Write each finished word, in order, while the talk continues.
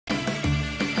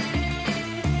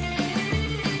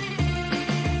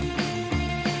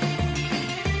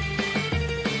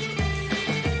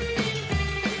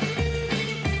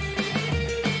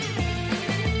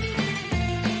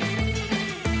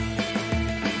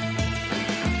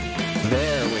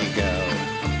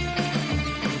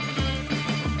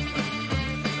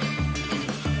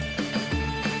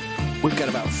We've got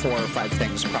about 4 or 5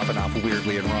 things popping up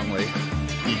weirdly and wrongly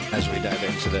as we dive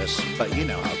into this, but you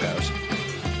know how it goes.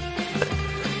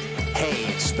 Hey,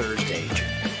 it's ThursdAGE.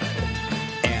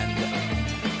 And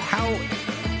how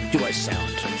do I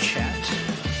sound, chat?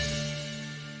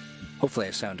 Hopefully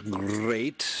I sound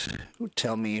great.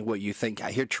 Tell me what you think.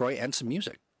 I hear Troy and some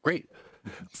music. Great.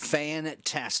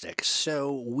 Fantastic.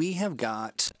 So we have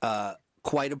got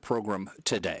quite a program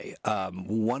today.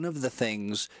 One of the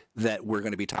things that we're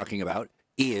going to be talking about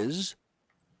is,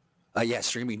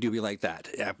 streaming do be like that.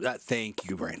 Thank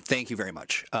you, Brian. Thank you very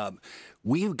much.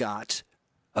 We've got,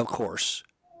 of course,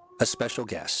 a special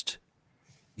guest.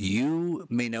 You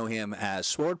may know him as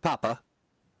Sword Papa,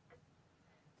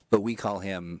 but we call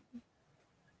him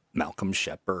Malcolm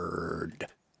Sheppard.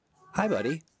 Hi,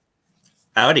 buddy.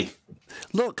 Howdy.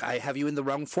 Look, I have you in the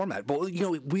wrong format. But, you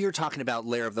know, we are talking about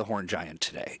Lair of the Horned Giant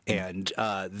today. And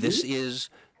this is...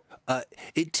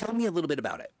 tell me a little bit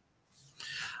about it.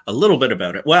 A little bit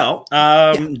about it. Well,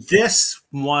 this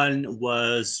one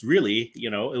was really,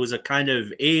 it was a kind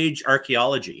of age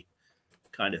archaeology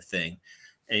kind of thing.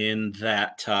 In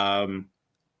that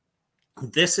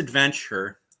this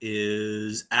adventure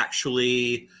is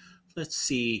actually,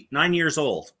 9 years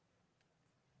old.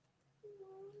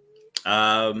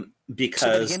 Because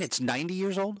so again, it's 90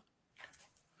 years old.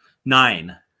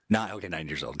 9. Okay, 9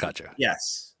 years old. Gotcha.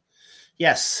 Yes.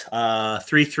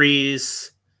 3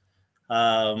 threes.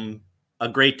 A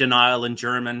great denial in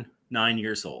German. 9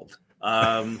 years old.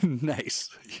 Nice.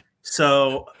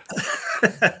 So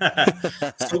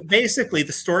basically,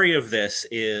 the story of this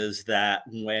is that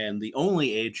when the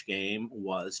only age game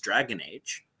was Dragon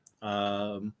Age,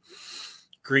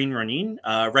 Green Ronin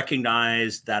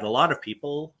recognized that a lot of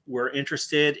people were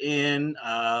interested in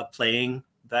playing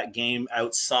that game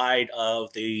outside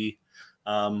of the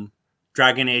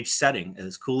Dragon Age setting,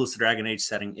 as cool as the Dragon Age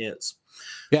setting is.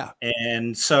 Yeah.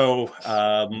 And so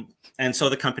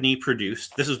the company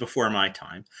produced, this was before my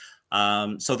time.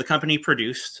 So the company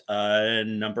produced a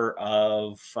number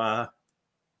of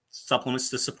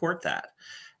supplements to support that.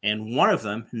 And one of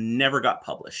them never got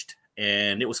published,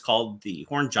 and it was called The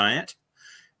Horned Giant.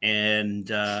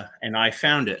 And I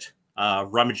found it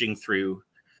rummaging through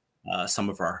some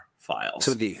of our files.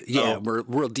 So we're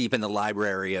real deep in the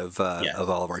library of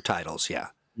all of our titles. Yeah,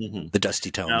 the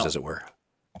dusty tomes, as it were.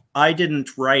 I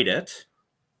didn't write it.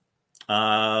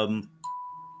 That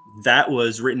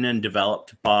was written and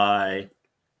developed by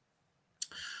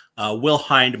Will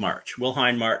Hindmarch. Will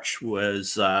Hindmarch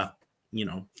was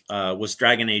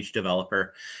Dragon Age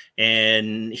developer,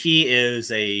 and he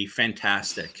is a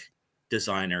fantastic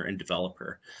designer and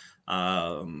developer.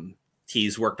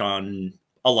 He's worked on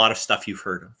a lot of stuff you've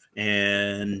heard of,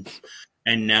 and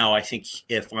now I think,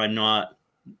 if I'm not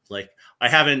I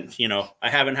haven't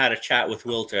had a chat with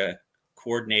Will to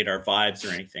coordinate our vibes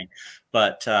or anything,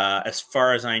 but as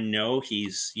far as I know,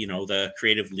 he's the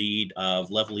creative lead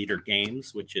of Level Eater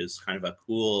Games, which is kind of a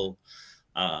cool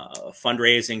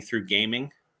fundraising through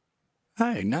gaming.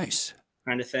 Hi, nice.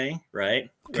 Kind of thing,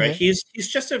 right? Okay. Right. He's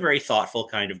just a very thoughtful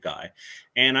kind of guy.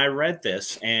 And I read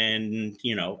this, and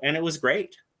and it was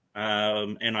great.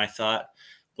 And I thought,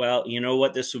 well, you know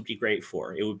what this would be great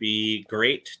for? It would be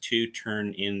great to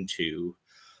turn into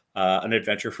an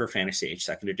adventure for Fantasy Age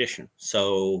 2nd edition.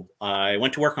 So I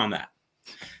went to work on that.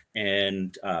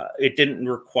 And it didn't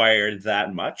require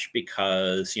that much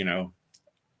because,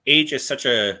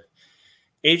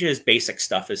 Age's basic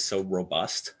stuff is so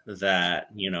robust that,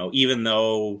 even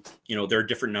though, there are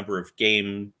different number of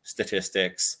game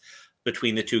statistics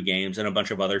between the two games and a bunch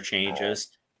of other changes,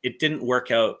 it didn't work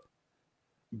out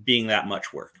being that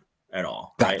much work at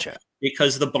all. Gotcha. Right?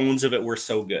 Because the bones of it were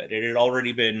so good. It had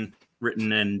already been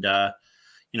written and,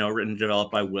 written and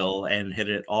developed by Will, and had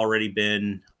already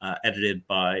been edited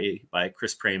by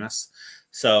Chris Pramus.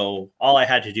 So all I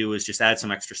had to do was just add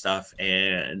some extra stuff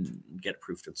and get it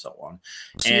proofed and so on.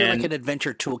 So you're like an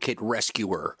adventure toolkit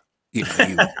rescuer.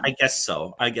 I guess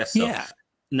so. Yeah.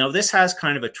 No, this has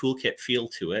kind of a toolkit feel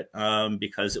to it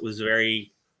because it was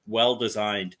very well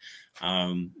designed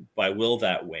by Will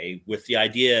that way, with the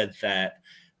idea that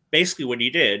basically what he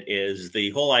did is,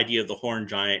 the whole idea of the Horned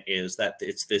Giant is that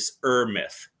it's this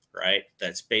myth, right?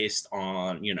 That's based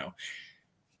on,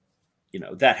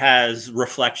 that has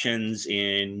reflections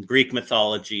in Greek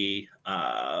mythology,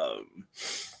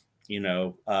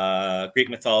 Greek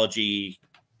mythology,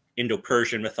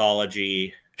 Indo-Persian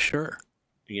mythology, sure,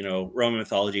 Roman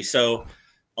mythology. So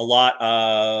a lot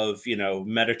of,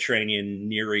 Mediterranean,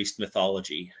 Near East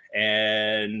mythology.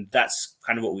 And that's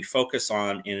kind of what we focus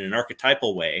on in an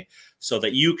archetypal way, so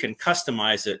that you can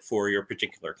customize it for your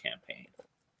particular campaign.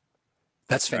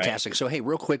 That's fantastic. Right? So, hey,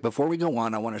 real quick, before we go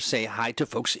on, I want to say hi to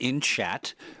folks in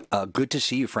chat. Good to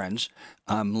see you, friends.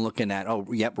 I'm looking at,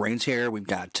 yep, Rain's here. We've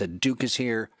got Duke is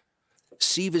here.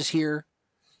 Steve is here.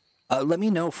 Let me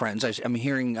know, friends. I'm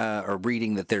hearing or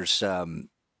reading that there's a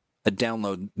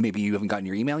download. Maybe you haven't gotten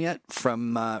your email yet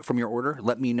from your order.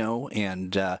 Let me know.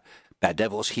 And Bad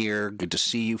Devil's here. Good to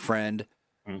see you, friend.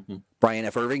 Mm-hmm. Brian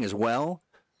F. Irving as well.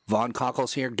 Vaughn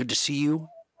Cockle's here. Good to see you.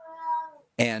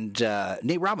 And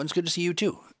Nate Robbins, good to see you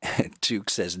too. Duke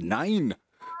says 9.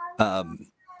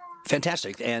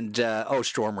 Fantastic. And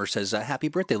Stormer says happy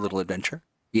birthday, Little Adventure.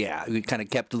 Yeah, we kind of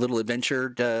kept Little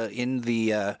Adventure in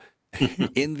the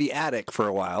in the attic for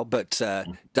a while, but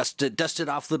dusted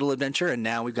off Little Adventure, and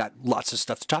now we've got lots of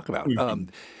stuff to talk about.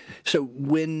 So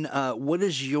when what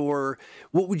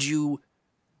would you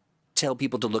tell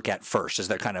people to look at first? Is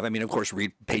that kind of, I mean, of course,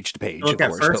 read page to page, look of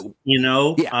course. First,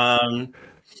 but,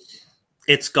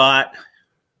 it's got,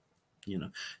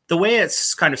 the way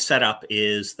it's kind of set up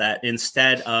is that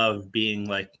instead of being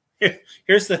like,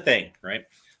 here's the thing, right?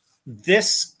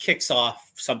 This kicks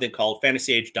off something called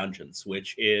Fantasy Age Dungeons,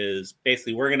 which is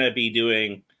basically we're going to be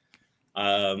doing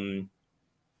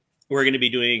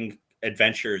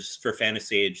adventures for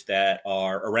Fantasy Age that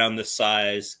are around this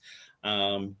size,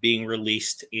 being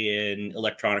released in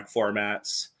electronic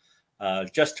formats,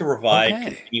 just to provide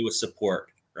continuous support,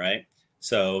 right?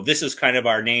 So this is kind of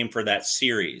our name for that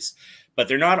series, but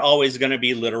they're not always going to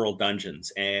be literal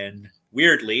dungeons. And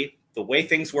weirdly, the way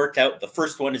things worked out, the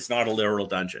first one is not a literal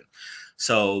dungeon.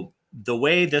 So the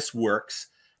way this works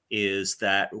is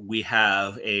that we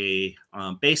have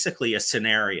basically a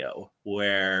scenario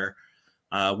where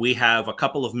we have a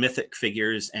couple of mythic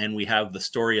figures and we have the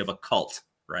story of a cult,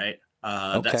 right?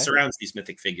 That surrounds these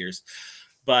mythic figures.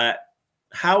 But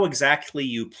how exactly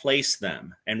you place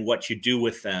them and what you do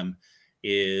with them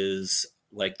is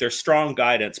like there's strong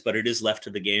guidance, but it is left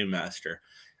to the game master.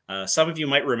 Some of you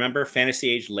might remember Fantasy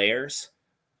Age Lairs.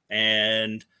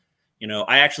 And,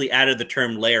 I actually added the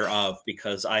term layer of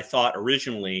because I thought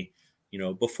originally,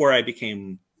 before I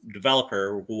became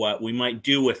developer, what we might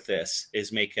do with this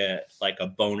is make it like a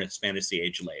bonus Fantasy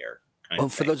Age layer. Well,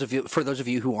 for those of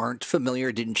you who aren't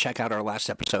familiar, didn't check out our last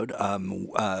episode,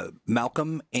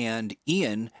 Malcolm and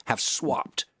Ian have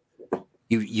swapped.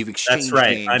 You've exchanged. That's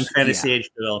right. Names. I'm Fantasy Age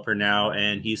developer now,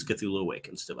 and he's Cthulhu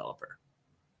Awakens developer.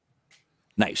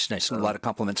 Nice. A lot of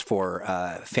compliments for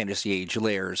Fantasy Age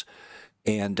Lairs,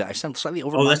 and I sound slightly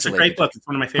over. Oh, that's a great book. It's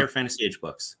one of my favorite Fantasy Age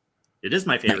books. It is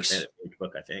my favorite Fantasy Age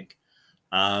book, I think.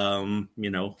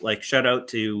 Shout out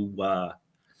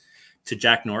to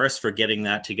Jack Norris for getting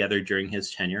that together during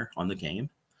his tenure on the game.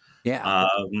 Yeah.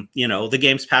 The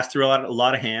game's passed through a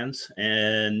lot of hands,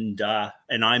 and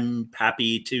I'm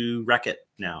happy to wreck it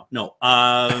now. No,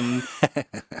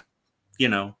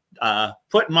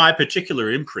 put my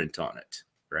particular imprint on it,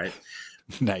 right?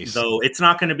 Nice. So it's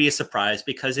not going to be a surprise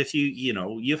because if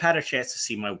you've had a chance to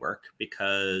see my work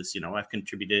because, I've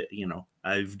contributed,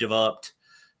 I've developed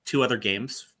 2 other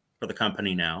games for the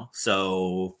company now.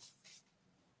 So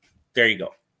there you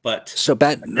go. But so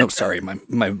sorry,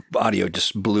 my audio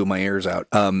just blew my ears out.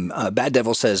 Bad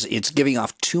Devil says it's giving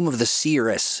off Tomb of the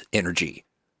Seeress energy.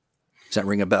 Does that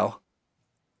ring a bell?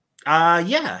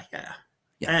 Yeah,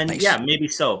 and nice. Yeah, maybe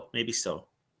so.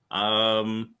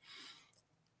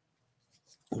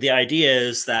 The idea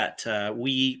is that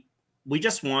we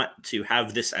just want to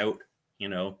have this out,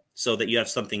 so that you have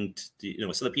something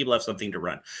to, so that people have something to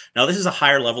run. Now, this is a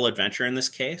higher level adventure in this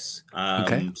case.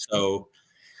 So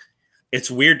it's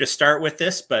weird to start with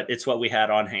this, but it's what we had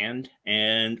on hand.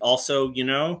 And also,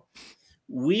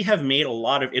 we have made a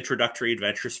lot of introductory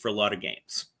adventures for a lot of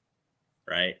games,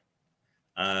 right?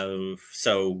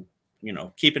 So,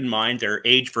 keep in mind there are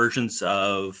age versions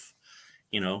of,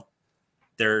 there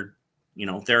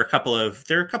are a couple of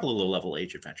low level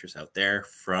age adventures out there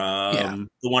from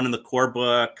the one in the core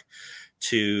book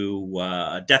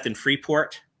to Death in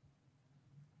Freeport.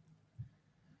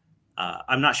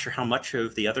 I'm not sure how much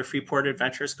of the other Freeport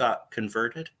adventures got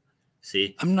converted.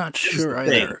 See, I'm not sure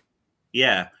either.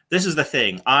 Yeah, this is the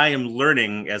thing. I am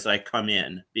learning as I come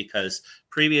in because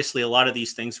previously a lot of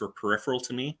these things were peripheral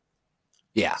to me.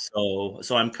 Yeah. So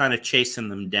I'm kind of chasing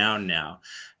them down now.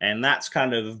 And that's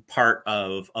kind of part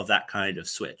of that kind of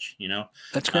switch,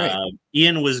 That's great.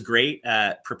 Ian was great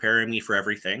at preparing me for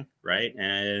everything, right?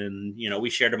 And, we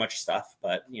shared a bunch of stuff,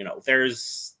 but,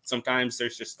 sometimes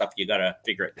there's just stuff you got to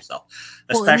figure out yourself.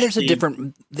 Well, and there's a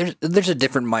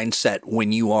different mindset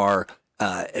when you are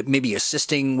maybe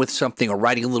assisting with something or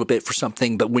writing a little bit for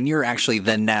something, but when you're actually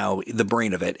then now the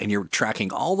brain of it and you're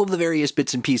tracking all of the various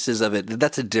bits and pieces of it,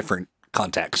 that's a different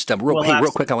context. Real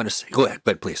quick, I want to say, go ahead,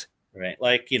 but please. right?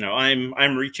 Like,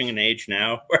 I'm reaching an age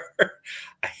now where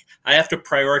I have to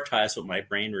prioritize what my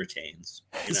brain retains,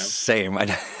 Same.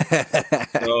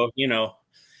 So,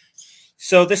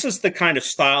 so this is the kind of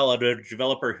style of a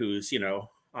developer who's,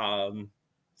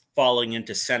 falling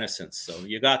into senescence. So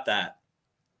you got that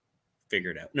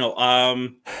figured out. No,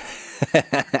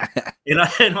 in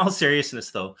all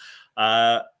seriousness though,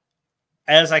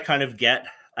 as I kind of get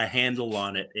a handle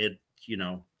on it,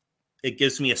 it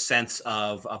gives me a sense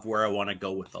of where I want to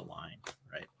go with the line,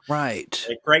 right? Right.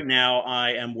 Like right now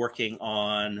I am working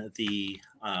on the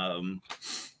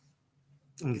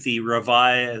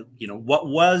revive, what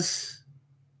was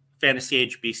Fantasy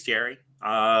Age Bestiary,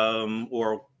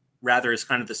 or rather is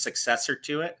kind of the successor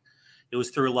to it. It was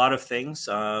through a lot of things.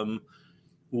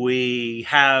 We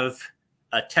have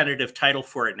a tentative title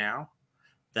for it now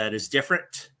that is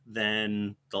different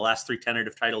than the last 3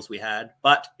 tentative titles we had,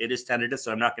 but it is tentative,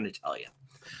 so I'm not going to tell you.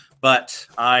 But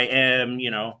I am,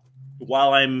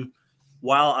 while I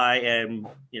am,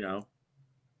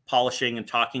 polishing and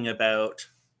talking about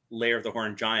Lair of the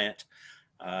Horned Giant,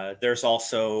 there's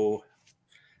also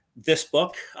this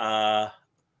book,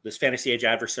 this Fantasy Age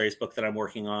Adversaries book that I'm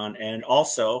working on, and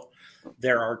also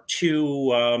there are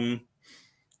two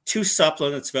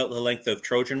supplements about the length of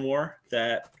Trojan War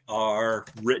that are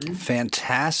written.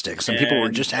 Fantastic. Some people were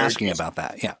just asking about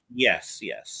that. Yeah. Yes.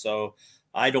 So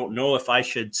I don't know if I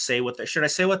should say should I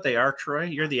say what they are, Troy?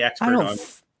 You're the expert on.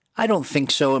 I don't think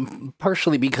so.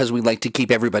 Partially because we like to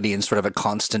keep everybody in sort of a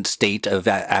constant state of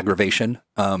aggravation.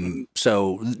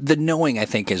 So the knowing, I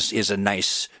think, is a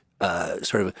nice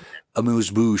sort of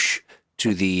amuse-bouche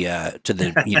to the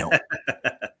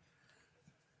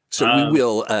So we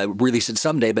will release it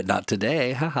someday, but not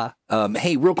today. Haha.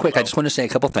 Hey, real quick, I just want to say a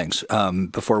couple things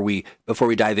before we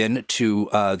dive into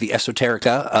the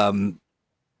Esoterica.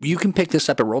 You can pick this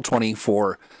up at Roll20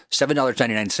 for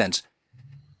 $7.99.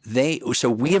 So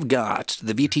we have got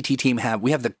the VTT team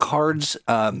we have the cards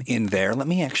in there. Let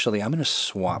me I'm going to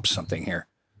swap something here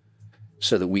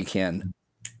so that we can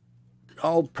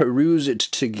all peruse it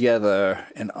together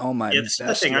and all my. Yeah, this is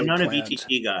the thing. I'm not a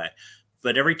VTT guy.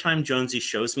 But every time Jonesy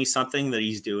shows me something that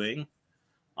he's doing,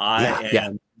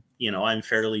 I'm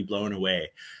fairly blown away.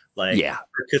 Like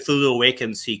for Cthulhu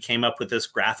Awakens, he came up with this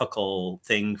graphical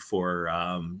thing for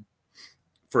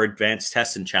advanced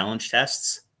tests and challenge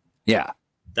tests. Yeah,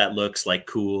 that looks like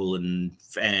cool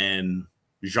and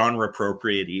genre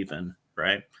appropriate, even,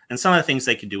 right? And some of the things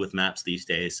they can do with maps these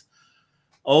days.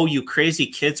 Oh, you crazy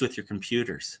kids with your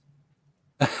computers!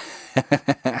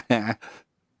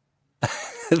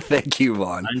 Thank you,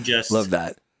 Vaughn. Love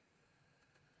that.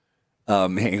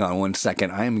 Hang on one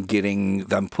second. I'm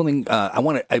pulling,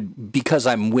 because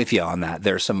I'm with you on that.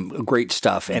 There's some great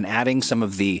stuff, and adding some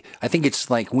of I think it's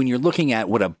like when you're looking at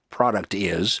what a product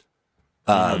is,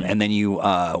 and then you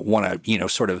want to,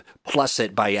 sort of plus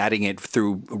it by adding it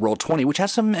through Roll20, which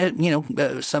has some,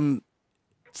 some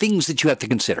things that you have to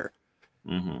consider.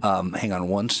 Hang on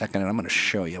one second, and I'm going to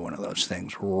show you one of those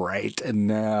things right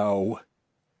now.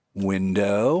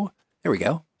 Window. There we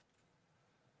go.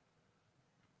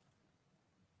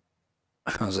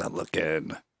 How's that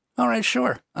looking? All right,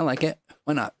 sure. I like it.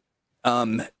 Why not?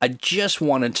 I just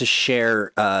wanted to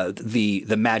share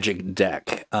the magic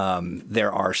deck.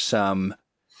 There are some.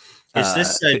 Is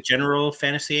this a general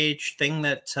Fantasy Age thing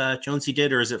that Jonesy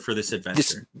did, or is it for this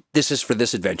adventure? This is for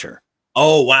this adventure.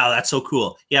 Oh, wow. That's so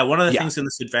cool. Yeah. One of the things in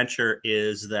this adventure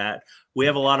is that we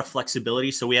have a lot of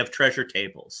flexibility. So we have treasure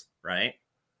tables, right?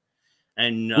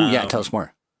 And tell us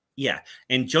more. Yeah.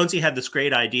 And Jonesy had this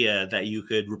great idea that you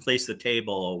could replace the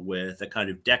table with a kind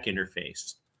of deck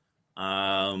interface.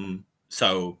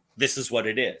 So this is what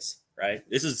it is, right?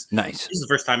 This is nice. This is the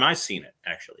first time I've seen it,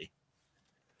 actually.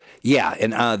 Yeah,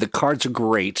 and the cards are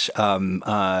great.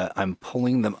 I'm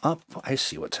pulling them up. I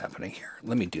see what's happening here.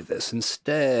 Let me do this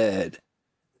instead.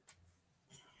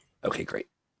 Okay, great.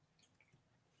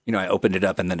 I opened it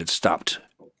up and then it stopped.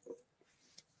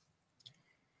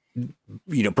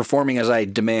 Performing as I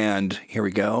demand. Here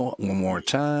we go. One more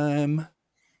time.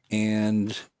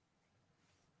 And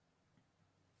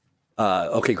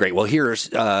okay, great. Well, here's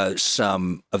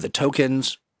some of the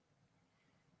tokens.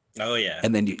 Oh, yeah.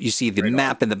 And then you see the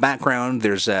map in the background.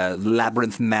 There's a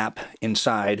labyrinth map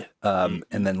inside. And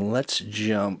then let's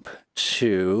jump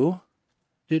to...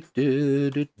 Sorry,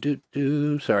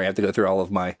 I have to go through all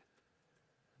of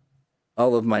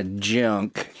my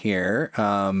junk here.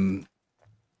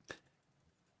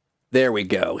 There we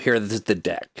go. Here's the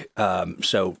deck.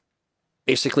 So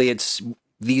basically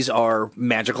these are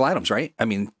magical items, right? I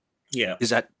mean, yeah. Is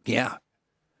that, yeah.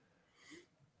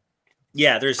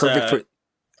 Yeah, there's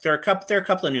there are a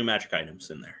couple of new magic items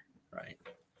in there, right?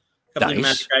 couple of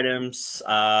magic items.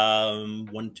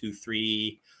 1, 2,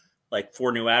 3, like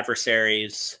 4 new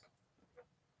adversaries.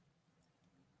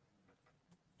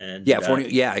 And yeah,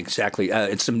 yeah, exactly.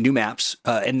 It's some new maps,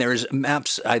 and there's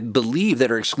maps I believe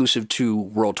that are exclusive to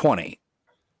Roll20.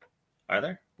 Are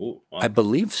there? Ooh, wow. I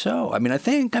believe so. I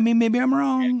mean, maybe I'm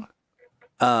wrong.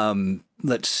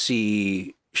 Let's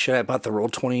see. Should I have bought the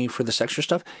Roll20 for this extra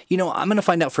stuff? I'm going to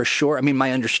find out for sure. I mean,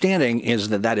 my understanding is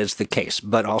that that is the case,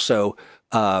 but also,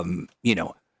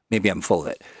 maybe I'm full of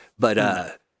it. But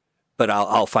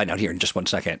I'll find out here in just one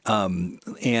second.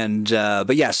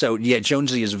 But yeah, so yeah,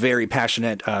 Jonesy is very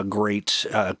passionate, great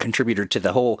contributor to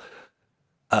the whole,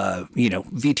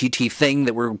 VTT thing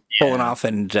that we're pulling off,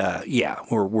 and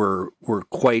we're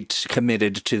quite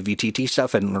committed to VTT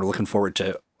stuff, and we're looking forward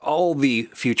to all the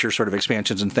future sort of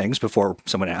expansions and things. Before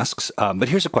someone asks, but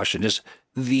here's a question: is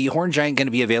the Horn Giant going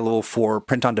to be available for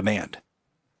print on demand?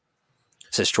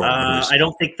 Says Troy. I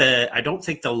don't think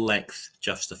the length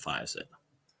justifies it.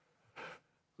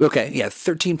 Okay, yeah,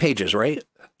 13 pages, right?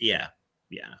 Yeah.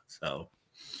 So,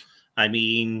 I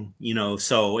mean,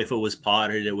 so if it was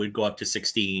potted, it would go up to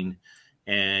 16,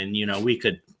 and we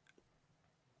could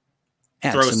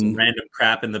throw some random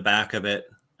crap in the back of it,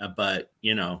 but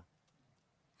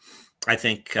I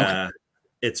think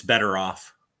it's better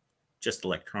off just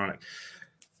electronic.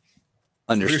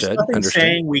 Understood. There's nothing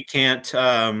saying we can't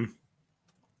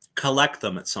collect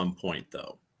them at some point,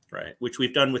 though, right? Which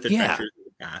we've done with adventures in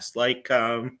the past. Like,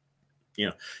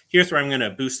 here's where I'm going to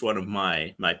boost one of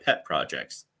my pet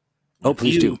projects. Oh,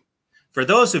 please do. For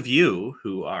those of you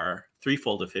who are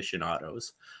threefold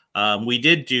aficionados, we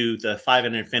did do the 5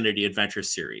 and Infinity Adventure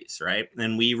series, right?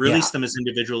 And we released them as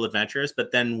individual adventures,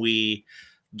 but then we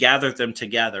gathered them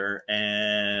together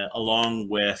along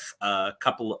with a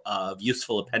couple of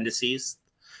useful appendices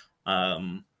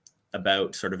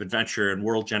about sort of adventure and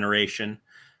world generation.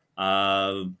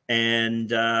 And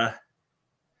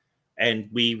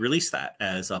we released that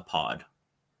as a pod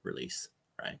release,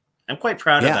 right? I'm quite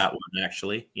proud of that one,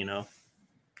 actually.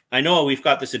 I know we've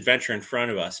got this adventure in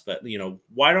front of us, but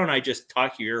why don't I just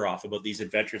talk your ear off about these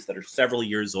adventures that are several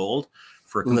years old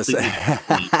for completely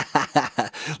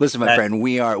Listen, my friend,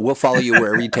 we'll follow you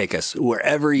wherever you take us,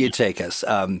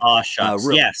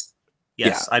 Yes.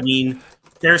 Yeah. I mean,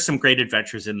 there's some great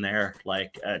adventures in there.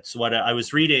 Like it's what I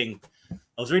was reading.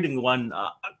 I was reading the one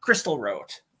Crystal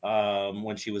wrote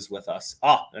when she was with us.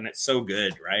 And it's so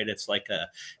good, right? It's like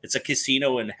it's a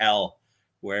casino in hell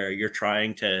where you're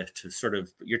trying to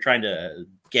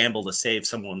gamble to save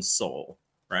someone's soul,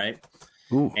 right?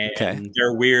 Ooh, and there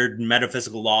are weird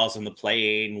metaphysical laws on the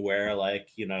plane where, like,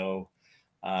 you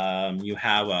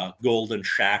have a golden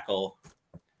shackle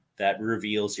that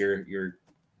reveals your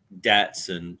debts,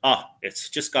 and it's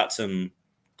just got some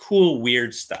cool,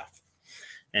 weird stuff.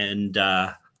 And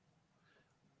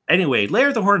anyway,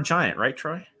 Lair the Horned Giant, right,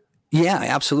 Troy? Yeah,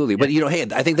 absolutely. But, hey,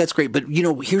 I think that's great. But,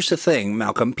 here's the thing,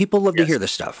 Malcolm. People love to hear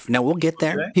this stuff. Now, we'll get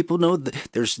there. Okay. People know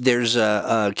there's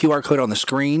a QR code on the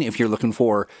screen. If you're looking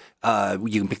for,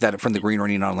 you can pick that up from the Green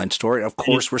Ronin online store. Of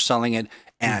course, we're selling it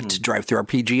at Drive-Thru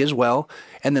RPG as well.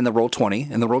 And then the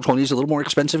Roll20. And the Roll20 is a little more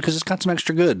expensive because it's got some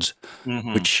extra goods,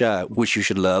 which you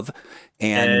should love.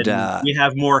 And we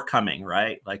have more coming,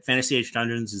 right? Like Fantasy Age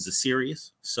Dungeons is a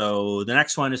series. So the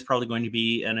next one is probably going to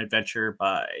be an adventure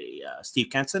by Steve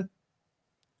Kenson.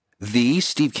 The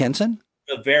Steve Kenson?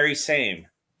 The very same.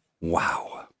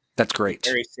 Wow. That's great.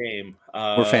 Very same.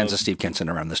 We're fans of Steve Kenson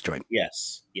around this joint.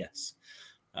 Yes.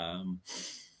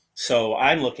 So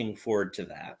I'm looking forward to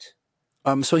that.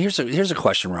 So here's a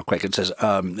question real quick. It says,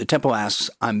 the Tempo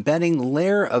asks, I'm betting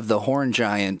Lair of the Horn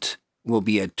Giant will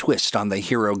be a twist on the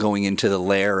hero going into the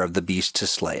lair of the beast to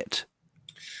slay it.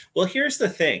 Well, here's the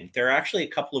thing. There are actually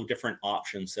a couple of different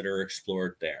options that are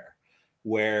explored there,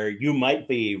 where you might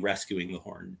be rescuing the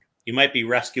horn. You might be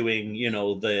rescuing,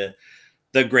 the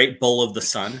great bull of the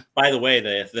sun. By the way,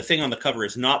 the thing on the cover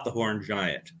is not the Horned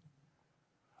Giant.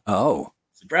 Oh.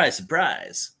 Surprise,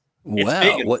 surprise. It's wow.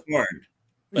 big and horned.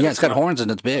 Yeah, it's got horns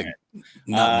and it's big.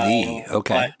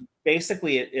 Okay. But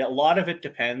basically, a lot of it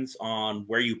depends on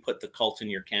where you put the cult in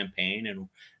your campaign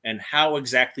and how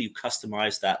exactly you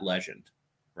customize that legend,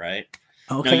 right?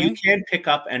 Okay. Now, you can pick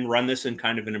up and run this in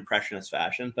kind of an impressionist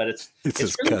fashion, but it's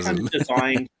really kind of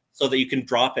designed so that you can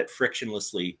drop it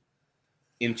frictionlessly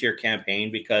into your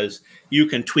campaign because you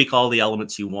can tweak all the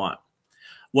elements you want.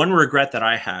 One regret that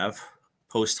I have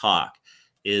post hoc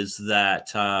is that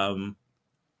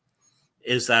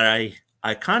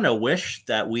I kind of wish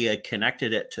that we had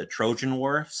connected it to Trojan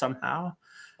War somehow.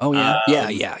 Oh yeah,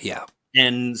 yeah.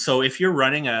 And so if you're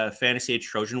running a Fantasy Age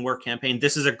Trojan War campaign,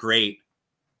 this is a great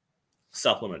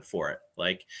supplement for it.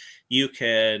 Like you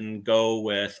can go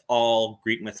with all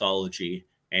Greek mythology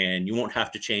and you won't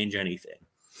have to change anything.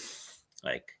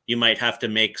 Like you might have to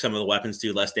make some of the weapons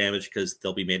do less damage because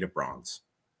they'll be made of bronze.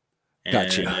 And,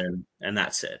 Gotcha. and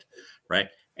that's it. Right.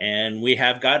 And we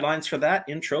have guidelines for that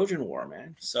in Trojan War,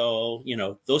 man. So, you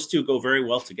know, those two go very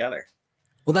well together.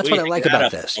 Well, that's what I like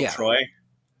about this. Yeah. Troy?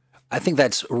 I think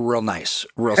that's real nice,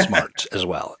 real smart as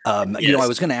well. Yes. You know, I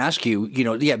was going to ask you, you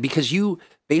know, yeah, because you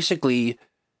basically,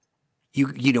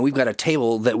 you know, we've got a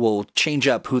table that will change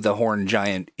up who the horn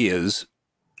giant is,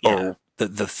 or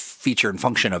the feature and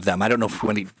function of them. I don't know if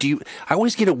I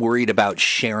always get worried about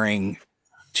sharing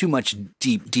too much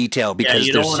deep detail because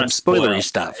there's some spoilery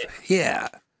stuff. Yeah.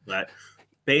 But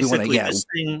basically,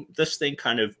 this thing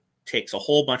kind of takes a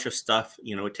whole bunch of stuff.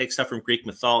 You know, it takes stuff from Greek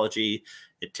mythology.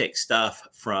 It takes stuff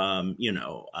from, you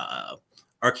know,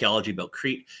 archaeology about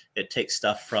Crete. It takes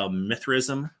stuff from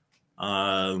Mithraism,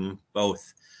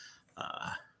 both,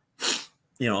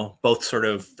 you know, both sort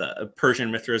of the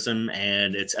Persian Mithraism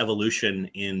and its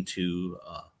evolution into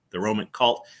the Roman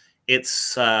cult.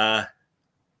 It's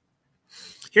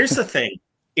here's the thing.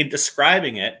 In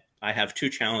describing it, I have two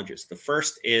challenges. The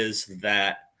first is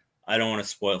that I don't want to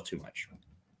spoil too much.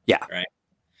 Yeah. Right.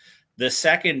 The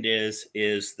second is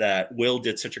that Will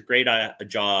did such a great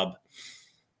job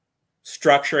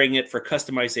structuring it for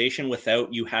customization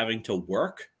without you having to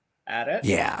work at it.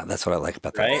 Yeah, that's what I like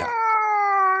about that. Right? Yeah.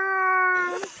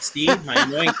 Steve, my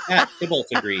annoying cat, Tybalt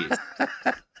agrees.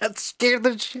 That scared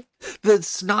the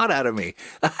snot out of me.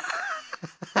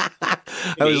 I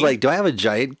was like, do I have a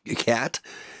giant cat?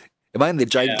 Am I in the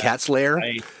giant cat's lair?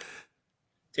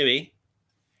 Tibby.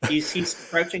 He's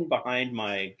crouching behind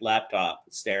my laptop,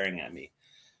 staring at me.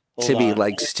 Tibby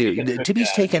likes to.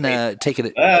 Tibby's taken an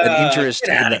interest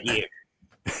in the.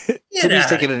 Tibby's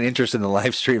taking an interest in the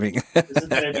live streaming. This is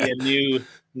going to be a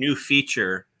new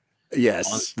feature.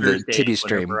 Yes, the Tibby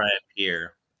stream. I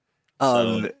appear.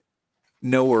 So.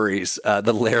 No worries.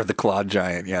 The Lair of the Clawed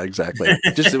Giant. Yeah, exactly.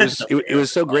 Just it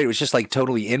was so great. It was just like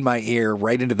totally in my ear,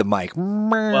 right into the mic.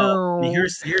 Well,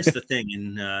 here's the thing.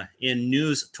 In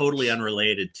news totally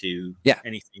unrelated to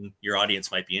anything your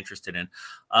audience might be interested in.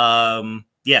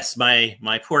 Yes,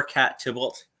 my poor cat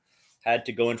Tybalt had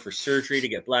to go in for surgery to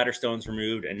get bladder stones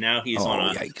removed, and now he's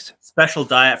on a special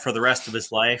diet for the rest of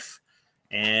his life.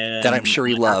 And that I'm sure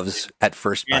he loves at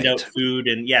first bite. Out food,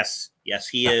 and yes,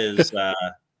 he is.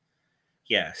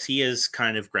 Yes, he is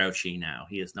kind of grouchy now.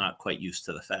 He is not quite used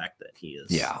to the fact that he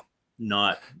is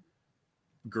not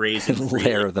grazing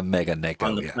Lair of the Mega Nico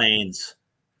on the plains.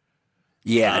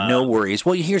 Yeah, no worries.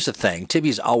 Well, here's the thing.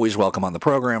 Tibby's always welcome on the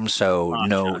program, so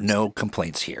no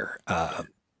complaints here.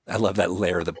 I love that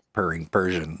Lair of the purring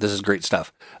Persian. This is great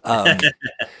stuff.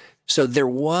 So there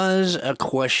was a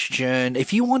question.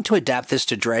 If you want to adapt this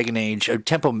to Dragon Age,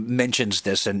 Tempo mentions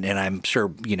this, and I'm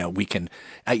sure, you know, we can,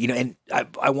 you know, and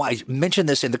I mention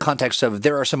this in the context of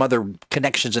there are some other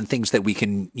connections and things that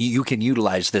you can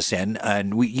utilize this in.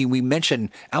 And we mention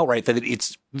outright that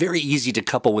it's very easy to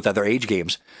couple with other Age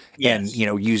games and, you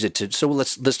know, use it to. So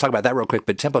let's talk about that real quick.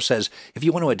 But Tempo says, if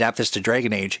you want to adapt this to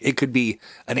Dragon Age, it could be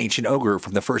an ancient ogre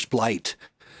from the First Blight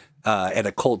and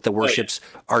a cult that worships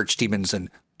archdemons and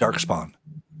Darkspawn.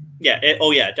 Yeah. It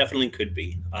definitely could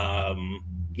be.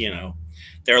 You know,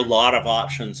 there are a lot of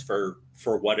options for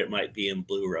what it might be in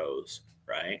Blue Rose,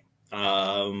 right?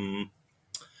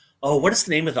 What is the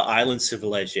name of the island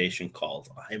civilization called?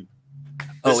 Is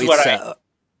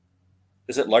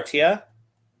it Lartia?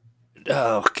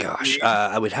 Oh gosh,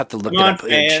 I would have to look it up.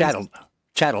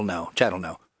 Chattel, no.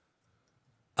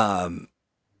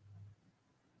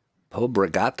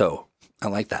 Pobregato. I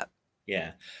like that.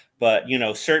 Yeah. But, you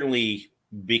know, certainly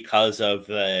because of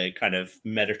the kind of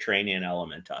Mediterranean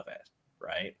element of it,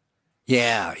 right?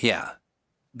 Yeah.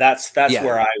 That's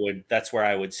where I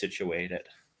would situate it.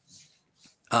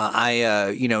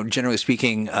 You know, generally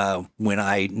speaking, when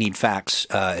I need facts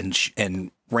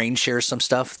and Rain shares some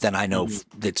stuff, then I know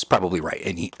it's probably right.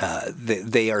 And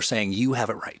they are saying you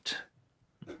have it right.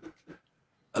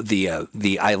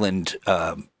 The island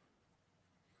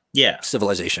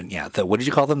civilization. Yeah. What did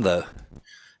you call them?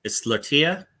 It's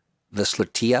Lartia. The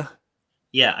Slatia?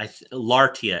 Yeah,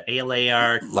 Lartia.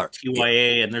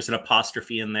 A-L-A-R-T-Y-A, and there's an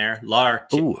apostrophe in there.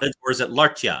 Lartia. Or is it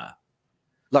Lartia?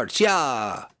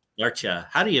 Lartia.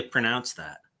 How do you pronounce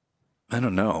that? I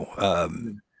don't know.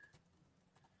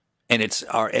 And it's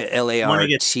L-A-R-T. Want to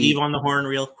get Steve on the horn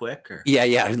real quick? Or?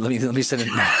 Yeah. Let me send it.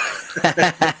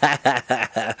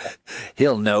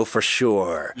 He'll know for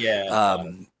sure. Yeah.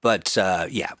 That's...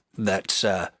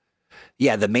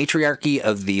 the matriarchy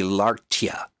of the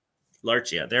Lartia.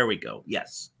 Lartia. There we go.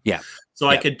 Yes. Yeah. So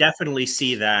I could definitely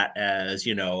see that as,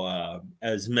 you know,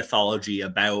 as mythology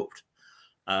about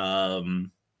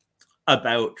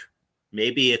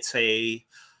maybe it's a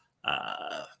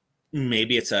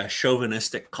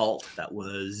chauvinistic cult that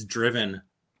was driven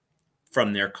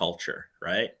from their culture,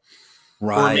 right?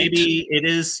 Right. Or maybe it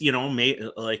is, you know,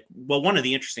 well, one of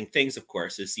the interesting things, of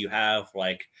course, is you have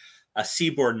like a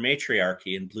seaborn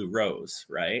matriarchy in Blue Rose,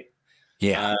 right?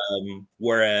 Yeah.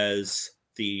 Whereas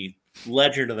the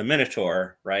Legend of the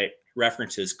Minotaur, right,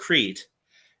 references Crete,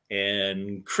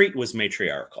 and Crete was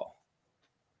matriarchal,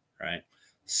 right?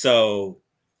 So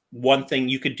one thing,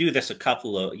 you could do this a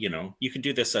couple of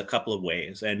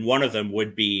ways, and one of them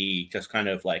would be just kind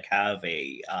of like have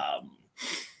a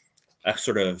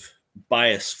sort of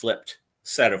bias flipped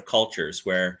set of cultures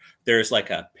where there's like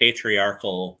a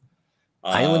patriarchal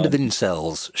Island of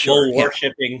incels, sure,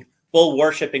 bull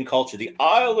worshipping culture, the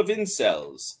Isle of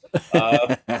Incels,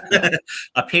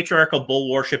 a patriarchal bull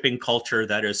worshipping culture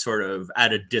that is sort of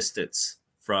at a distance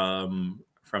from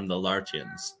the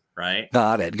Lartians, right?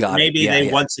 Got it. Maybe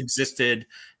they once existed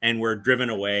and were driven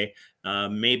away.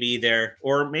 Maybe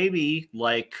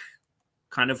like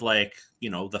kind of like, you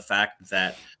know, the fact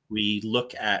that we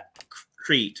look at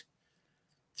Crete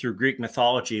through Greek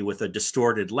mythology with a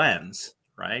distorted lens,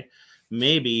 right?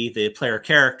 Maybe the player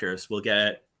characters will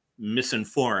get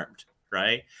misinformed,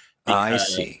 right? I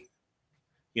see.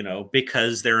 You know,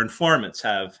 because their informants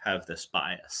have this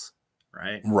bias,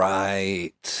 right?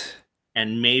 Right.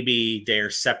 And maybe they're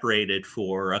separated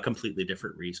for a completely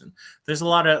different reason. There's a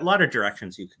lot of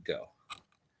directions you could go.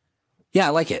 Yeah,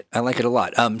 I like it. I like it a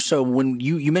lot. So when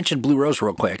you mentioned Blue Rose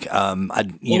real quick, you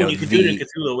could do it in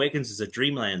Cthulhu Awakens as a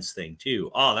Dreamlands thing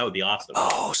too. Oh, that would be awesome.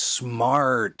 Oh,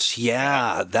 smart.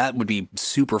 Yeah, that would be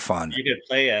super fun. You could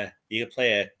play a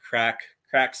crack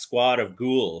squad of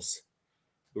ghouls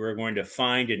who are going to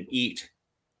find and eat.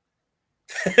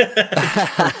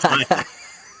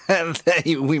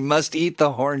 We must eat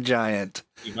the horn giant.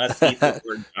 You must eat the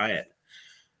horn giant.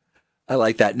 I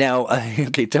like that. Now,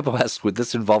 okay, Tempo asks, would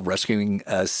this involve rescuing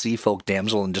a sea folk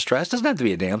damsel in distress? Doesn't have to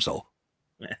be a damsel.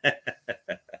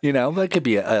 You know, that could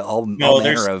be all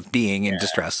manner of being in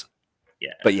distress.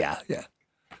 Yeah. But yeah.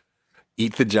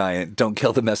 Eat the giant. Don't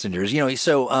kill the messengers. You know,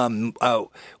 so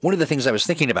one of the things I was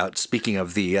thinking about, speaking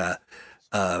of the,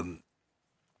 I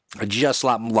just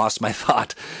lost my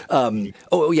thought.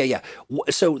 Yeah.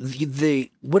 So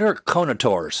what are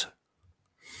konotaurs?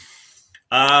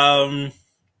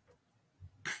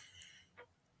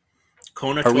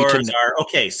 Konotaurs are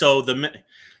okay. So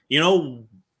you know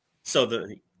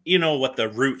what the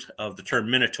root of the term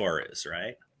minotaur is,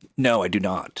 right? No, I do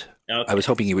not. Okay. I was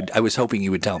hoping you would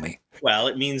tell me. Well,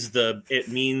 it means the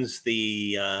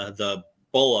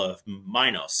bull of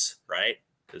Minos, right?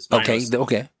 Minos,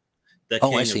 okay. The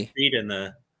king of Crete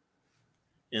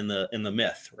in the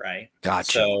myth, right?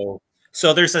 Gotcha.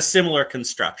 So there's a similar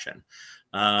construction,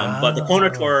 but the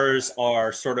konotaurs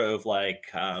are sort of like.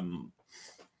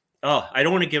 I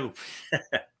don't want to give.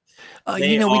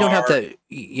 We don't have to.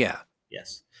 Yeah.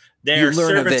 Yes, they're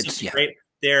servants of the great.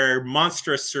 They're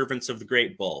monstrous servants of the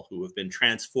great bull who have been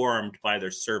transformed by their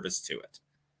service to it.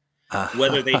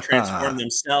 Whether they transform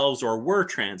themselves or were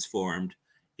transformed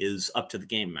is up to the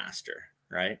game master,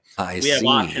 right? We have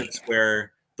options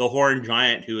where the horned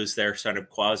giant, who is their sort of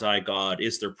quasi god,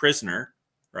 is their prisoner,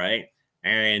 right?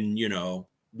 And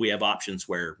we have options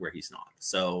where he's not.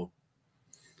 So.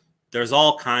 There's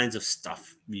all kinds of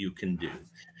stuff you can do.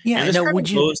 Yeah, and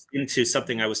this goes into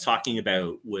something I was talking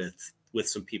about with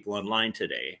some people online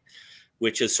today,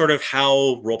 which is sort of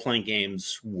how role-playing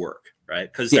games work, right?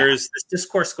 Because there's this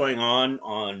discourse going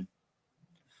on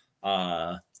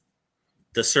the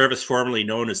service formerly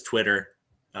known as Twitter.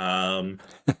 I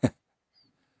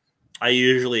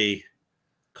usually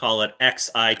call it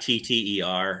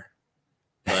XITTER,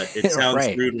 but it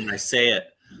sounds rude when I say it.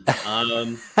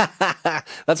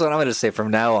 That's what I'm going to say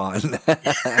from now on. I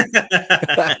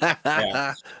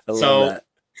love that.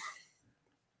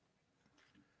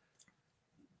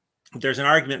 There's an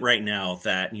argument right now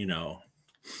that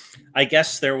I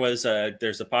guess there's a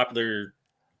popular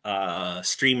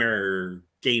streamer,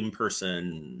 game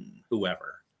person,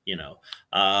 whoever.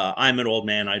 I'm an old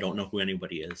man. I don't know who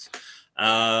anybody is.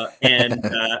 And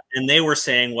they were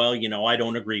saying, well, I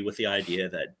don't agree with the idea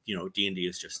that D&D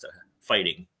is just a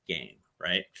fighting game,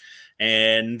 right?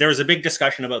 And there was a big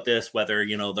discussion about this, whether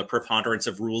the preponderance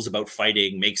of rules about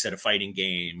fighting makes it a fighting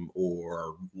game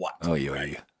or what. Oh yeah,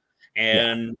 right?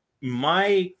 And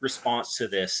my response to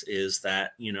this is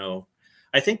that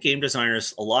I think game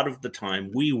designers, a lot of the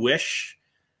time, we wish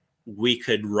we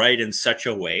could write in such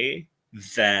a way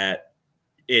that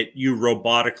you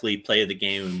robotically play the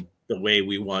game the way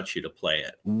we want you to play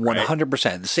it.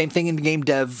 100%. The same thing in game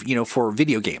dev, for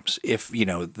video games. If,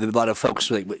 a lot of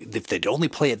folks, if they'd only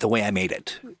play it the way I made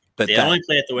it. But they only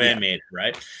play it the way I made it,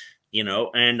 right?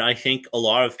 And I think a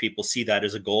lot of people see that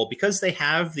as a goal because they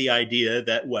have the idea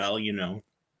that, well,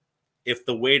 if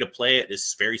the way to play it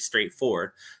is very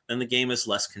straightforward, then the game is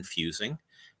less confusing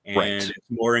and it's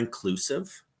more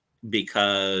inclusive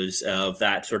because of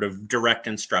that sort of direct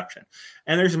instruction.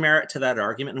 And there's merit to that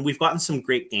argument. And we've gotten some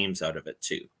great games out of it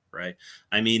too, right?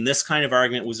 I mean, this kind of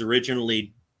argument was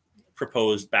originally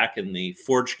proposed back in the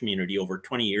Forge community over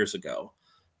 20 years ago,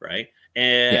 right?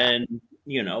 And,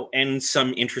 and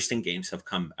some interesting games have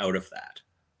come out of that,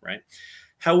 right?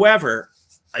 However,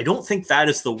 I don't think that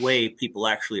is the way people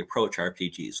actually approach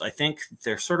RPGs. I think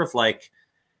they're sort of like,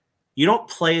 you don't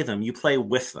play them, you play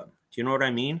with them. Do you know what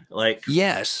I mean? Like,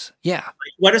 yes, yeah.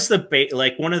 Like, what is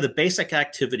one of the basic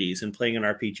activities in playing an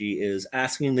RPG is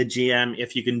asking the GM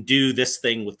if you can do this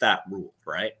thing with that rule,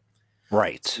 right?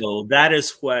 Right. So that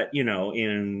is what,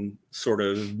 in sort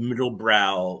of middle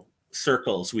brow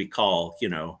circles we call,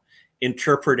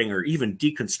 interpreting or even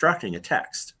deconstructing a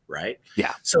text, right?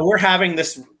 Yeah. So we're having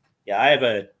this. Yeah,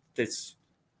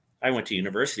 I went to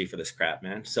university for this crap,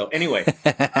 man. So anyway,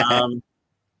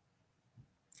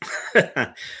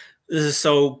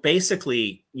 so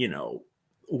basically,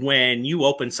 when you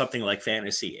open something like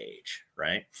Fantasy Age,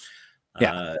 right?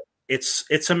 Yeah.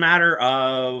 It's a matter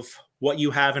of what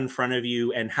you have in front of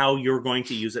you and how you're going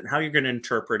to use it and how you're going to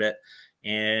interpret it.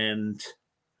 And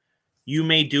you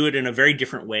may do it in a very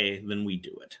different way than we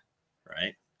do it,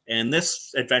 right? And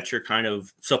this adventure kind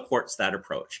of supports that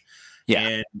approach. Yeah.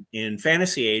 And in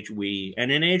Fantasy Age,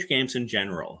 and in age games in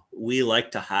general, we like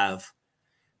to have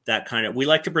we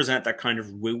like to present that kind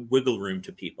of wiggle room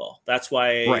to people. That's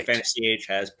why Fantasy Age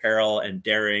has peril and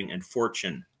daring and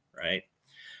fortune, right?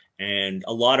 And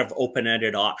a lot of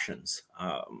open-ended options.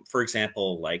 For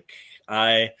example, like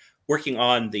working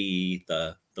on the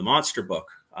monster book,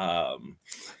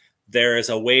 there is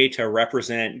a way to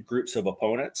represent groups of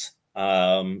opponents.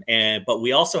 But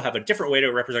we also have a different way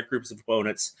to represent groups of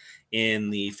opponents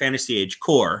in the Fantasy Age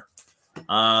core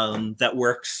that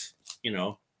works,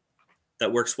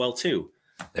 that works well too.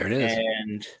 There it is.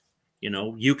 And,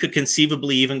 you could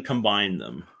conceivably even combine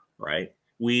them, right?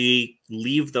 We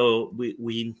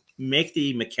make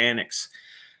the mechanics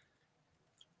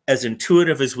as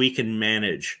intuitive as we can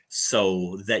manage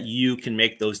so that you can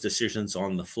make those decisions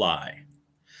on the fly.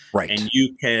 Right.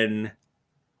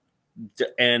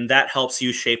 And that helps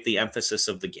you shape the emphasis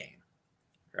of the game,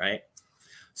 right?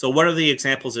 So one of the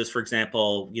examples is, for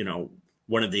example,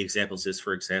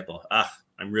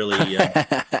 I'm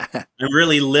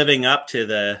really living up to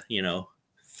the,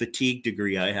 fatigue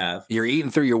degree I have. You're eating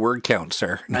through your word count,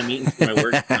 sir. I'm eating through my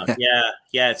word count.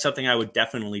 Yeah, it's something I would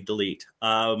definitely delete.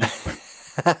 Where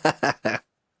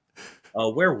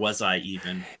was I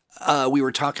even? We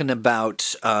were talking about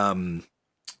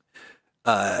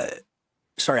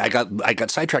sorry, I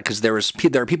got sidetracked because there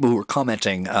are people who were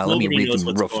commenting. Let me read them.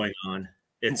 What's going on?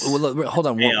 Hold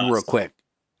on, real quick.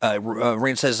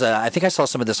 Rain says, I think I saw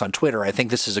some of this on Twitter. I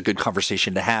think this is a good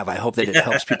conversation to have. I hope that it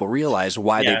helps people realize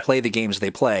why they play the games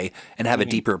they play and have a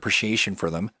deeper appreciation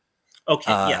for them.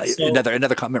 Okay. So,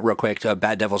 another comment real quick.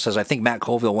 Bad Devil says, I think Matt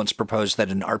Colville once proposed that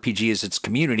an RPG is its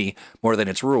community more than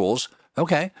its rules.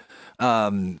 Okay.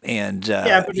 But at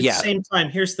the same time,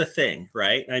 here's the thing,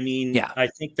 right? I mean, I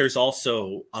think there's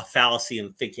also a fallacy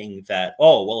in thinking that,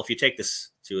 if you take this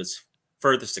to its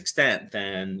furthest extent,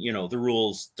 then, the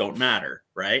rules don't matter,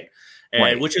 right?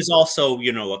 And which is also,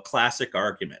 a classic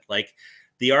argument. Like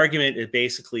the argument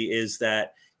is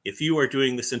that if you are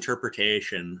doing this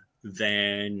interpretation,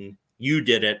 then you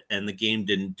did it and the game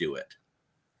didn't do it,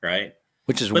 right?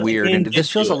 Which is weird, and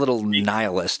this feels a little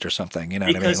nihilist or something, what I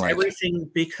mean? Like,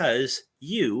 because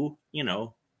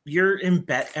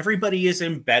everybody is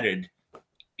embedded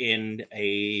in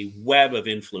a web of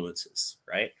influences,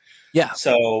 right? Yeah.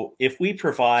 So if we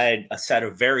provide a set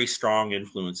of very strong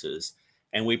influences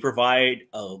and we provide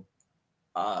a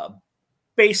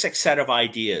basic set of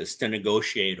ideas to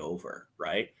negotiate over,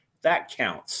 right? That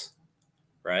counts,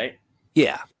 right?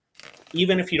 Yeah.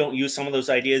 Even if you don't use some of those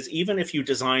ideas, even if you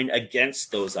design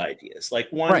against those ideas, like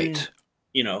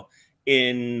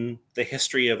in the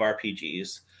history of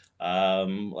RPGs,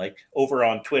 like over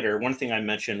on Twitter, one thing I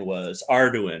mentioned was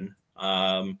Arduin.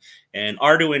 And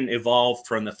Arduin evolved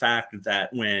from the fact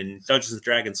that when Dungeons and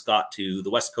Dragons got to the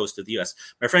west coast of the US,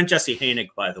 my friend Jesse Hainig,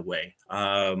 by the way,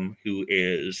 who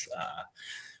is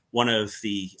one of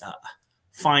the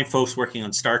fine folks working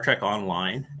on Star Trek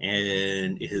Online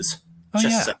and is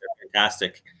such a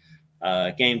fantastic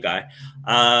game guy.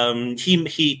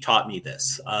 He taught me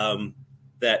this,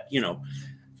 that, you know,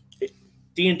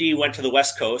 D&D went to the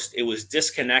West Coast. It was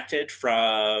disconnected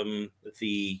from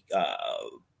the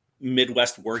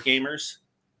Midwest wargamers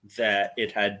that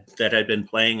had been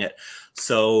playing it.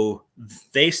 So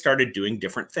they started doing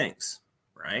different things,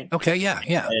 right? Okay, yeah.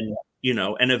 And, you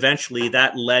know, and eventually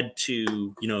that led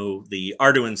to, you know, the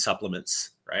Arduin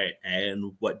supplements, right?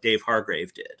 And what Dave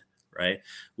Hargrave did, right?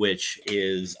 Which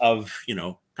is of, you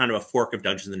know, kind of a fork of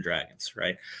Dungeons and Dragons,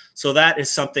 right? So that is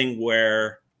something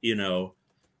where, you know,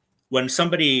 when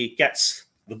somebody gets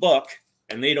the book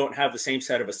and they don't have the same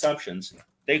set of assumptions,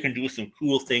 they can do some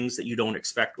cool things that you don't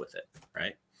expect with it,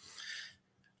 right?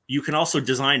 You can also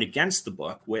design against the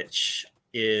book, which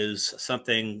is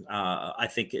something I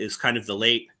think is kind of the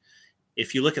late,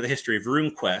 if you look at the history of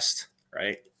RuneQuest,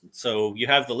 right? So you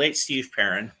have the late Steve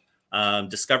Perrin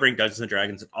discovering Dungeons and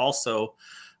Dragons, and also,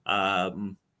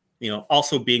 you know,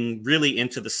 also being really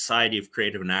into the Society of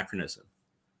Creative Anachronism,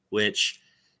 which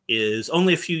is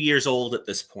only a few years old at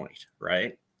this point,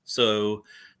 right? So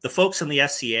the folks in the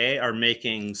SCA are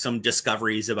making some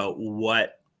discoveries about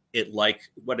what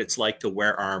it's like to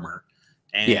wear armor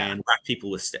and whack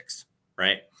people with sticks,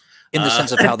 right? In the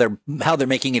sense of how they're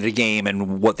making it a game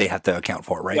and what they have to account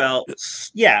for, right? Well,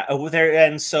 yeah,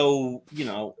 and so, you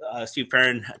know, Steve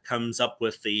Perrin comes up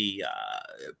with the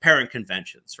Perrin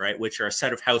conventions, right, which are a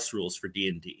set of house rules for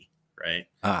D&D, right,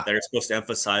 that are supposed to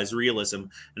emphasize realism,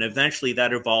 and eventually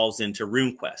that evolves into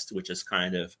RuneQuest, which is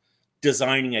kind of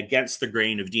designing against the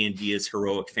grain of D&D as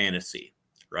heroic fantasy,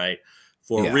 right,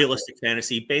 for realistic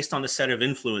fantasy based on a set of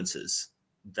influences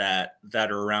that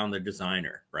are around the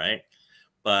designer, right?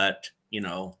 But, you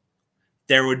know,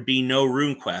 there would be no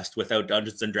RuneQuest without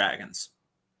Dungeons and Dragons,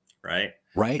 right?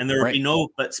 Right. And there would be no,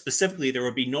 but specifically, there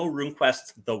would be no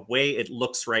RuneQuest the way it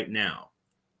looks right now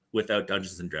without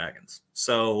Dungeons and Dragons.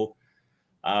 So,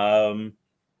 so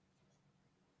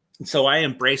I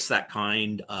embrace that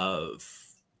kind of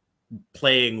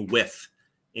playing with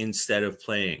instead of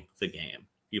playing the game.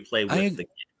 You play with the game.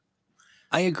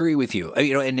 I agree with you.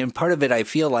 You know, and in part of it, I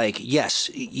feel like, yes,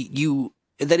 you.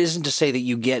 That isn't to say that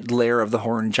you get Lair of the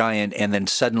Horned Giant and then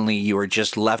suddenly you are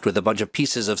just left with a bunch of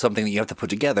pieces of something that you have to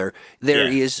put together. There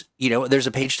is, you know, there's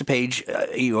a page-to-page,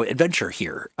 you know, adventure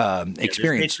here,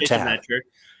 experience to have. Adventure.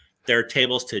 There are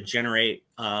tables to generate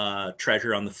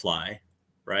treasure on the fly,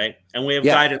 right? And we have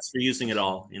guidance for using it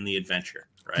all in the adventure,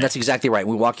 right? That's exactly right.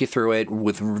 We walk you through it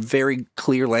with very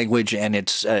clear language, and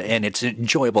it's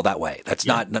enjoyable that way. That's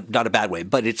not a bad way,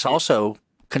 but it's also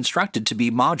constructed to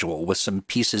be modular with some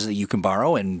pieces that you can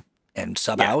borrow and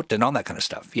sub out and all that kind of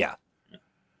stuff. Yeah.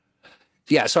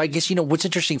 So I guess, you know, what's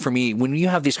interesting for me when you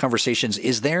have these conversations,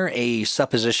 is there a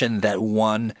supposition that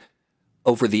one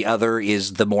over the other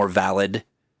is the more valid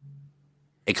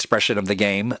expression of the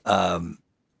game?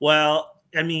 Well,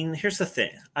 I mean, here's the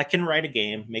thing. I can write a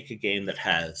game, make a game that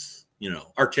has, you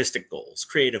know, artistic goals,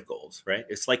 creative goals, right?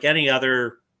 It's like any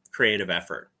other creative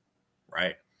effort,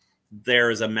 right?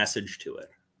 There is a message to it.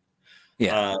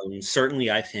 Yeah.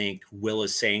 Certainly, I think Will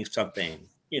is saying something,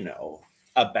 you know,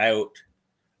 about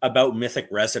mythic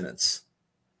resonance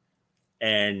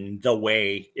and the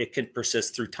way it can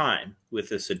persist through time with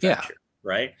this adventure,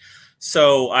 right?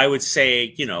 So I would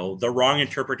say, you know, the wrong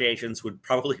interpretations would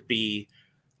probably be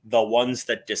the ones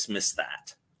that dismiss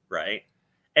that, right?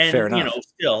 And, you know,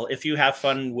 still, if you have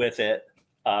fun with it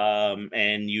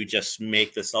and you just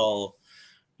make this all,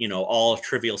 you know, all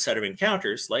trivial set of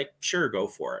encounters, like, sure, go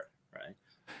for it, right?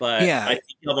 But I think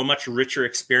you'll have a much richer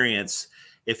experience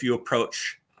if you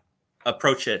approach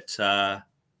it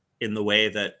in the way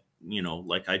that, you know,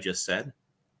 like I just said.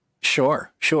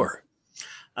 Sure.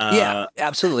 Yeah,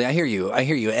 absolutely. I hear you.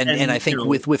 And I think, you know,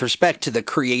 with respect to the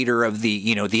creator of the,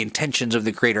 you know, the intentions of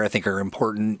the creator, I think are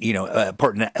important, you know,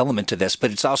 important element to this,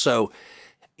 but it's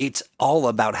all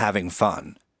about having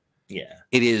fun. Yeah,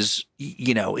 it is,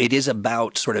 you know, it is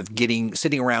about sort of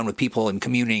sitting around with people and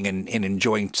communing and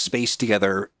enjoying space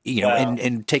together, you know,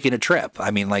 and taking a trip.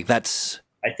 I mean, like I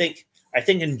think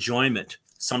enjoyment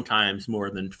sometimes more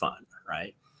than fun,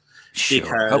 right? Sure.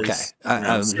 Because,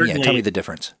 okay. Tell me the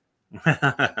difference.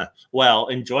 Well,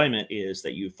 enjoyment is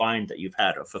that you find that you've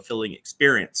had a fulfilling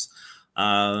experience,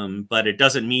 but it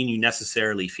doesn't mean you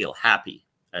necessarily feel happy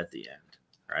at the end,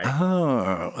 right?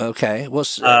 Oh, okay. Well,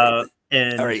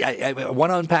 all right, I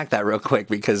want to unpack that real quick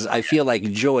because I feel like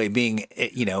joy being,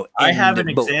 you know, I have an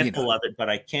example of it, but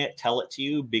I can't tell it to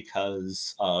you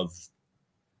because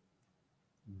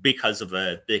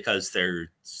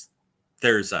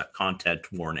there's a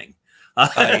content warning.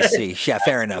 I see. Yeah,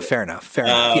 fair enough.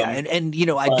 Yeah, and you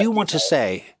know, I do want to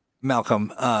say,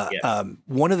 Malcolm, Yes.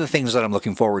 one of the things that I'm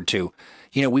looking forward to,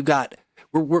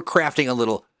 we're crafting a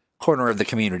little corner of the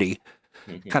community,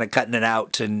 Mhm. kind of cutting it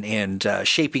out and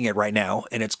shaping it right now,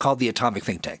 and it's called the Atomic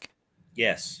Think Tank.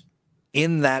 Yes.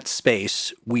 In that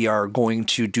space, we are going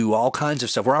to do all kinds of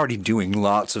stuff. We're already doing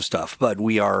lots of stuff, but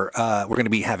we're going to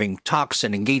be having talks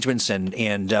and engagements,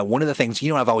 and one of the things,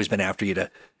 I've always been after you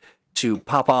to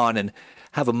pop on and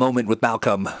have a moment with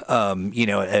Malcolm,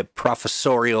 a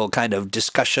professorial kind of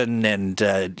discussion and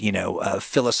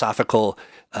philosophical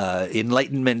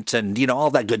enlightenment and all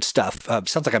that good stuff.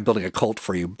 Sounds like I'm building a cult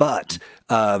for you, but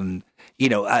I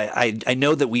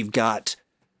know that we've got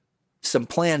some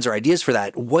plans or ideas for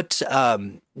that. What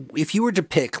if you were to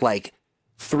pick like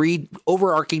 3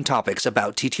 overarching topics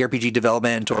about TTRPG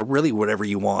development, or really whatever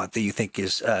you want that you think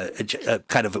is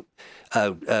kind of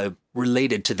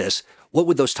related to this? What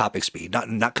would those topics be?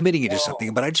 Not committing you to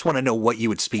something, but I just want to know what you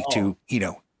would speak to.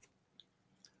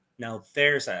 Now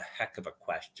there's a heck of a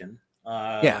question.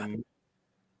 Yeah.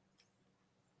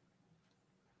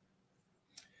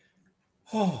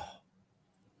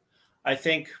 I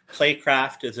think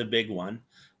playcraft is a big one,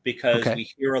 because Okay.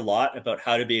 we hear a lot about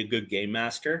how to be a good game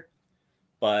master,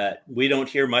 but we don't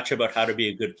hear much about how to be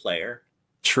a good player.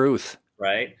 Truth.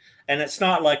 Right. And it's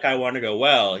not like I want to go,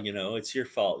 well, it's your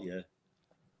fault, you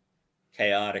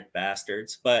chaotic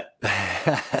bastards. But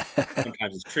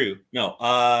sometimes it's true. No,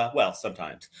 well,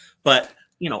 sometimes. But,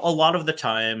 a lot of the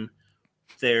time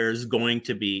there's going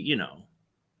to be,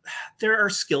 there are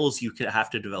skills you could have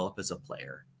to develop as a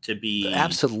player to be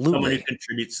Absolutely someone who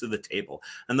contributes to the table.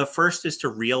 And the first is to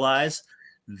realize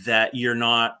that you're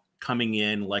not coming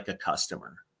in like a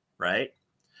customer, right?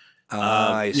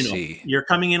 I see. You're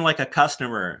coming in like a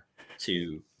customer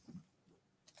to,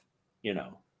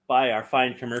 buy our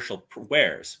fine commercial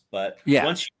wares. But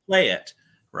once you play it,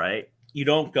 right, you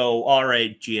don't go, all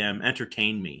right, GM,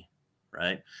 entertain me,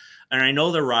 right? And I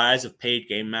know the rise of paid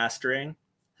game mastering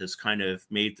has kind of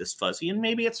made this fuzzy, and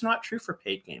maybe it's not true for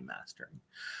paid game mastering,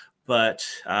 but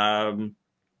as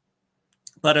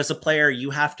a player, you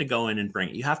have to go in and bring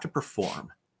it. You have to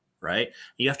perform, right?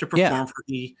 You have to perform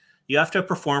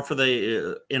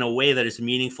in a way that is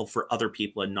meaningful for other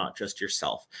people and not just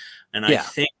yourself. And I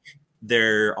think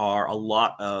there are a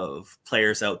lot of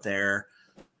players out there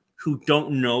who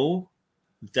don't know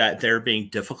that they're being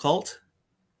difficult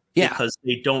because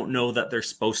they don't know that they're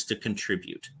supposed to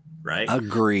contribute. Right.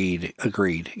 Agreed.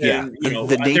 Yeah.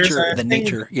 The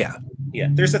nature. Yeah. Yeah.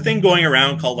 There's a thing going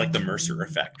around called like the Mercer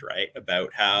effect, right?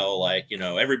 About how like,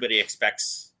 everybody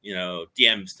expects,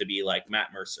 DMs to be like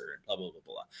Matt Mercer and blah, blah, blah,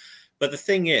 blah. But the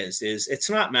thing is it's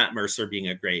not Matt Mercer being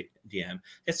a great DM.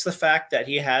 It's the fact that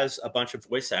he has a bunch of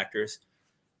voice actors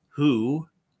who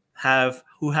have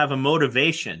a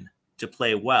motivation to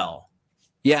play well.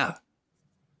 Yeah.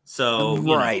 So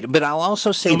right, but I'll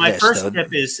also say my this, first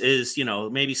tip is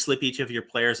maybe slip each of your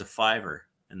players a $5,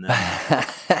 and then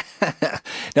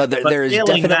no, there is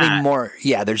definitely more.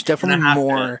 Yeah, there's definitely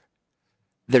more.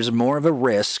 There's more of a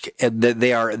risk, and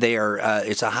they are.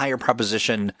 It's a higher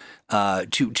proposition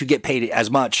to get paid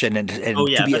as much and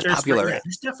to be as popular.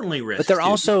 There's definitely risk, but there's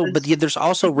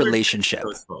also relationship.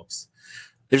 Those folks.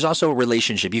 There's also a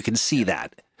relationship. You can see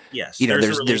that. Yes,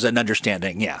 there's an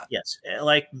understanding. Yeah. Yes,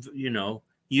 like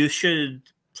you should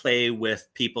play with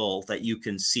people that you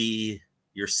can see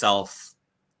yourself,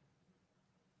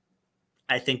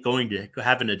 I think, going to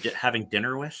having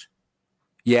dinner with.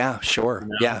 Yeah, sure.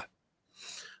 Yeah.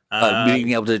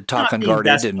 Being able to talk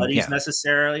unguarded and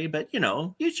necessarily, but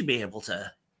you should be able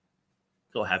to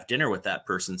go have dinner with that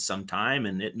person sometime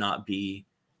and it not be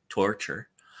torture.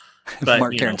 But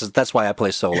Mark Karen says that's why I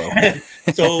play solo. But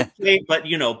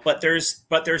there's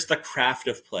the craft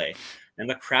of play. And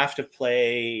the craft of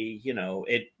play,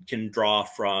 it can draw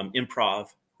from improv,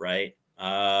 right?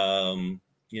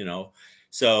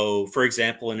 So for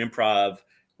example, in improv,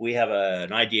 we have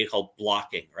an idea called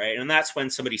blocking, right? And that's when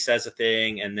somebody says a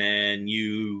thing and then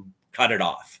you cut it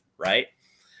off, right?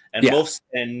 And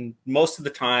most of the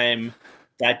time,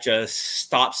 that just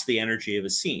stops the energy of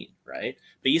a scene, right?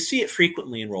 But you see it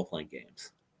frequently in role-playing games,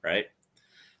 right?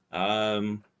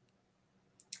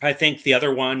 I think the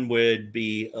other one would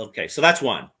be, okay, so that's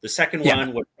one. The second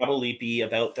one would probably be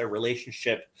about the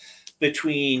relationship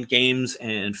between games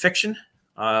and fiction.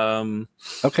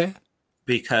 Okay.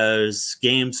 Because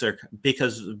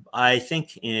I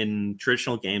think in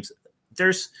traditional games,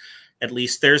 there's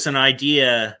an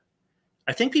idea.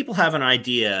 I think people have an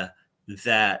idea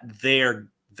that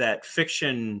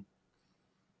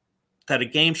a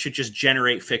game should just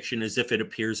generate fiction as if it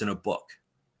appears in a book.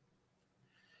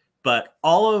 But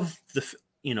all of the,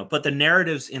 but the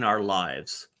narratives in our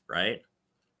lives, right?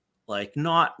 like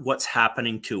not what's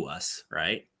happening to us,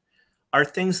 right, are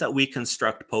things that we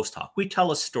construct post hoc. We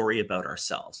tell a story about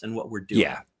ourselves and what we're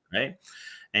doing, right?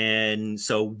 And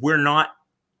so we're not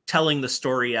telling the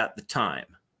story at the time,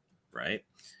 right?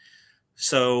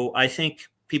 So I think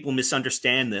people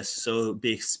misunderstand this. So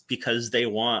because they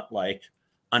want like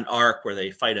an arc where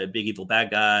they fight a big evil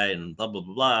bad guy and blah, blah,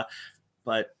 blah, blah.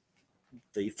 But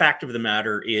the fact of the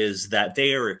matter is that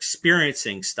they are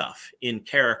experiencing stuff in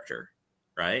character,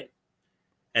 right?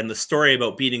 And the story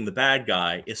about beating the bad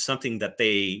guy is something that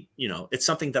they, you know, it's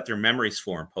something that their memories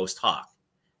form post hoc.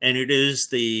 And it is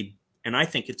and I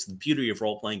think it's the beauty of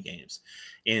role-playing games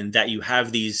in that you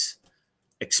have these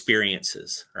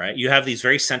experiences, right? You have these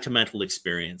very sentimental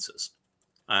experiences.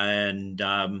 And,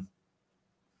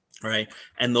 right.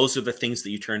 And those are the things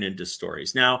that you turn into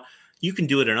stories. Now, you can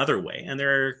do it another way. And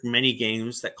there are many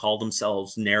games that call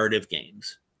themselves narrative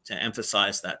games to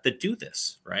emphasize that do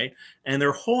this, right? And there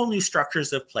are whole new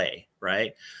structures of play,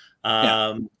 right?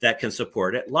 That can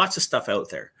support it. Lots of stuff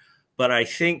out there. But I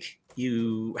think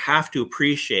you have to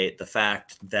appreciate the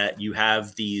fact that you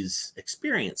have these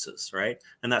experiences, right?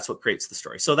 And that's what creates the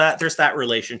story. So that there's that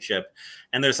relationship.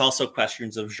 And there's also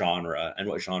questions of genre and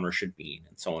what genre should mean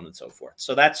and so on and so forth.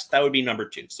 So that would be number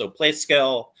 2. So play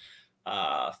skill,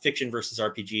 fiction versus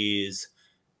RPGs,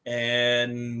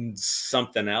 and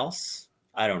something else.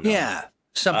 I don't know. Yeah,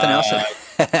 something else.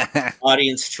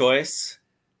 Audience choice.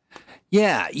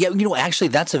 Yeah. You know, actually,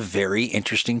 that's a very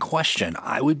interesting question.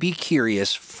 I would be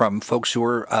curious from folks who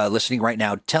are listening right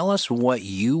now. Tell us what would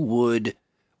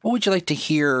you like to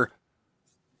hear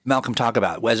Malcolm talk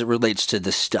about as it relates to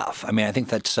this stuff? I mean, I think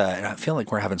that's, I feel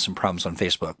like we're having some problems on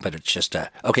Facebook, but it's just,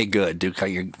 okay, good. Do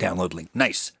cut your download link.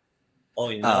 Nice. Oh,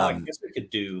 you know, I guess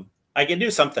I could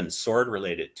do something sword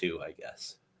related too, I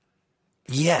guess.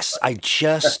 Yes. I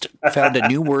just found a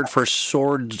new word for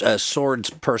swords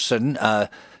person,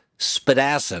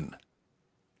 Spadassin.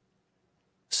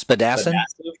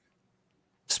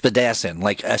 Spadassin,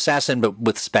 like assassin, but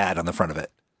with spad on the front of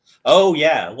it. Oh,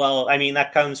 yeah. Well, I mean,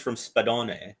 that comes from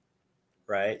spadone,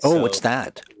 right? Oh, so what's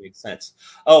that? That makes sense.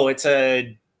 Oh, it's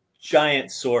a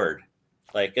giant sword.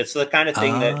 Like, it's the kind of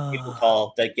thing that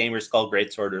gamers call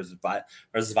great sword or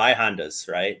Zweihandas,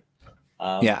 right?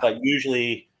 But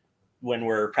usually when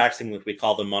we're practicing, we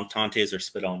call them montantes or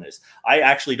spadones. I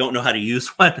actually don't know how to use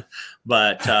one,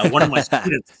 but one of my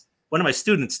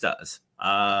students does.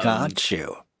 Got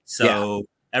you. So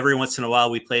every once in a while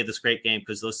we play this great game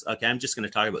because I'm just going to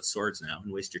talk about swords now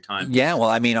and waste your time. Yeah, well,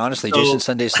 I mean, honestly, Jason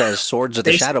Sunday says Swords of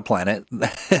the Shadow Planet.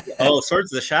 Oh,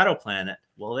 Swords of the Shadow Planet.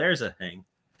 Well, there's a thing.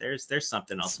 There's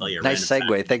something I'll tell you. Nice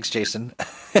segue. Thanks, Jason.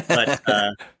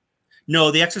 But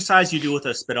no, the exercise you do with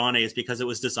a spadone is because it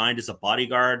was designed as a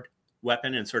bodyguard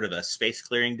weapon and sort of a space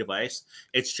clearing device.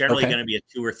 It's generally going to be a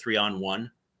 2 or 3 on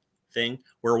 1 thing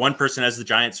where one person has the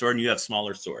giant sword and you have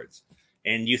smaller swords,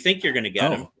 and you think you're going to get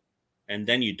them, and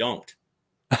then you don't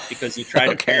because you try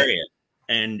to parry it,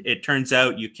 and it turns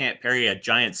out you can't parry a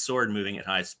giant sword moving at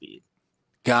high speed.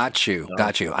 Got you.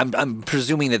 I'm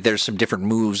presuming that there's some different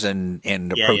moves and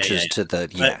approaches to the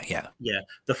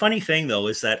The funny thing though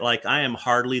is that like I am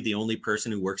hardly the only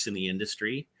person who works in the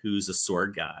industry who's a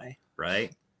sword guy,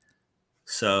 right?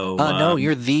 So no,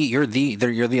 you're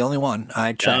the only one.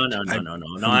 I checked.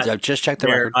 No. I just checked the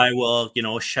record. I will,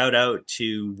 shout out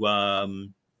to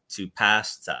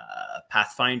past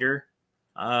Pathfinder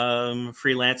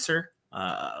freelancer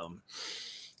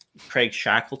Craig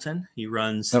Shackleton. He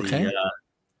runs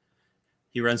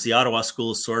the Ottawa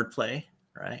School of Swordplay,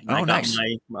 right? And I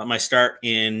got my start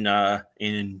in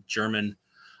German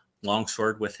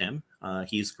longsword with him.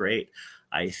 He's great.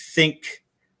 I think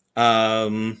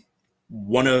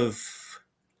one of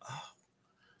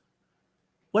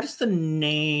what is the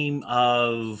name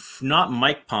of not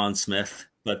Mike Pondsmith,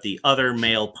 but the other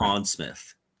male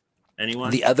Pondsmith?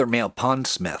 Anyone? The other male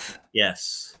Pondsmith.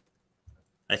 Yes,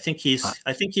 I think he's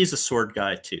a sword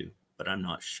guy too, but I'm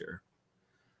not sure.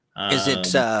 Is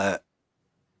it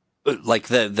like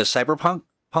the Cyberpunk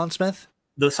Pondsmith?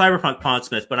 The Cyberpunk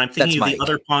Pondsmith, but I'm thinking of the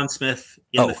other Pondsmith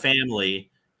in the family,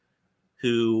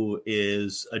 who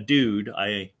is a dude.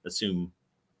 I assume.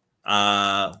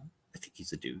 I think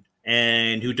he's a dude,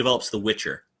 and who develops The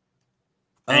Witcher.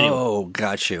 Anyway. Oh,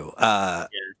 got you.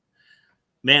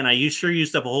 Man, I sure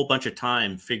used up a whole bunch of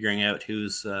time figuring out who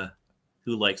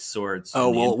likes swords. Oh,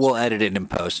 we'll edit it in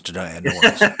post. No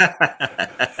worries.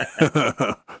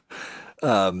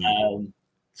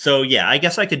 So yeah, I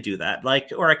guess I could do that.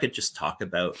 Or I could just talk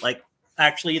about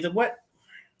actually what.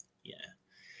 Yeah,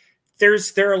 there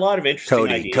are a lot of interesting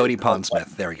ideas. Cody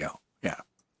Pondsmith. There we go. Yeah.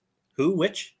 Who?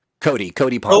 Which? Cody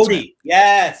Pondsmith. Cody.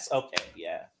 Yes. Okay.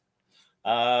 Yeah.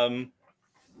 Um,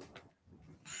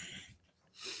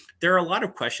 there are a lot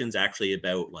of questions actually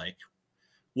about like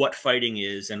what fighting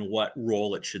is and what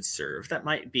role it should serve. That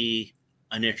might be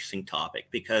an interesting topic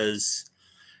because,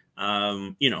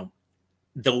 you know,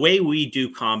 the way we do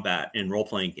combat in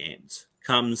role-playing games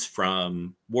comes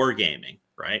from wargaming,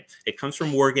 right? It comes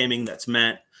from wargaming that's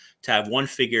meant to have one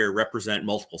figure represent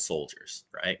multiple soldiers,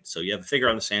 right? So you have a figure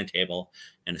on the sand table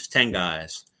and it's 10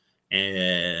 guys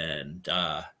and,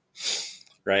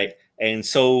 right? And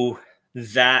so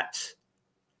that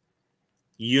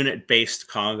unit-based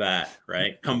combat,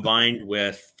 right, combined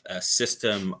with a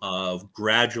system of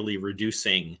gradually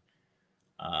reducing,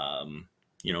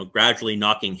 you know, gradually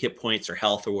knocking hit points or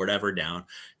health or whatever down.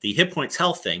 The hit points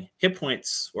health thing, hit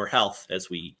points or health,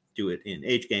 as we do it in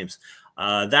Age games,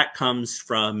 that comes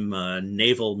from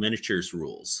naval miniatures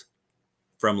rules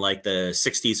from like the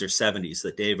 60s or 70s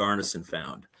that Dave Arneson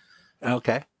found.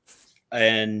 Okay.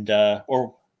 And,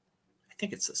 or I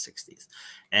think it's the 60s.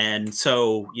 And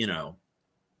so, you know,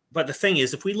 but the thing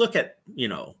is, if we look at, you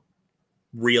know,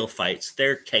 real fights,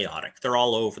 they're chaotic. They're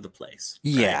all over the place.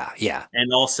 Right? Yeah, yeah.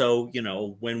 And also, you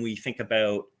know, when we think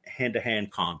about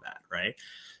hand-to-hand combat, right?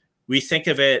 We think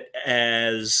of it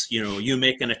as, you know, you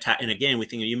make an attack. And again, we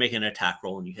think of you make an attack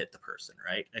roll and you hit the person,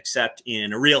 right? Except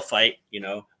in a real fight, you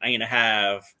know, I'm going to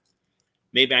have,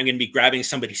 maybe I'm going to be grabbing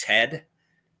somebody's head.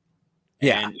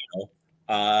 Yeah. And, you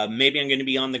know, maybe I'm going to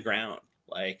be on the ground.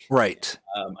 Like, right.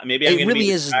 Maybe I'm going to be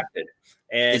distracted.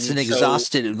 And it's an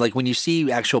exhausted, like when you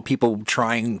see actual people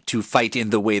trying to fight in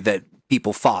the way that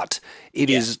people fought,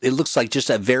 it looks like just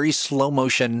a very slow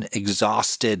motion,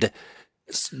 exhausted,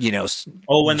 you know.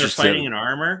 Oh, when they're fighting in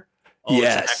armor? Oh,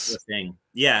 yes. It's a heck of a thing.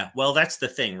 Yeah. Well, that's the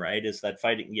thing, right? Is that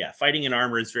fighting in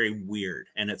armor is very weird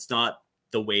and it's not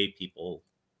the way people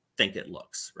think it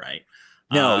looks, right?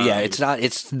 No, yeah, it's not.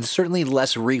 It's certainly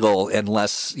less regal and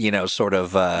less, you know, sort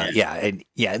of, and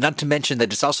not to mention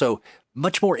that it's also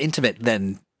much more intimate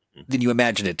than you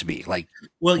imagine it to be. Like,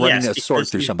 running a sword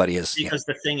through somebody is because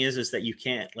the thing is that you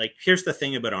can't, like, here's the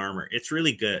thing about armor. It's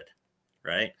really good,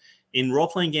 right? In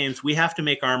role-playing games, we have to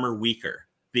make armor weaker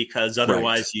because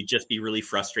otherwise you'd just be really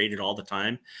frustrated all the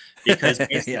time. Because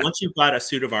once you've got a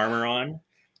suit of armor on,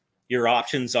 your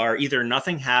options are either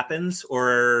nothing happens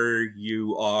or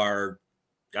you are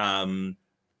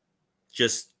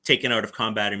just taken out of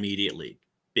combat immediately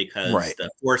because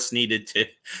the force needed to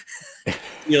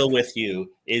deal with you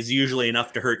is usually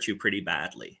enough to hurt you pretty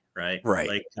badly, right?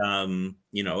 Like,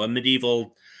 you know,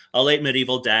 a late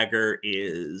medieval dagger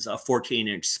is a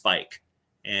 14-inch spike.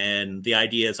 And the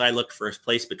idea is I look for a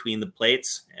place between the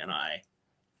plates and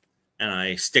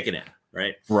I stick it in,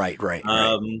 right? Right.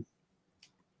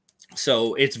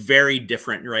 So it's very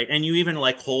different, right? And you even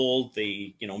like hold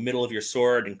the, you know, middle of your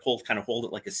sword and kind of hold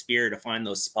it like a spear to find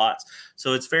those spots.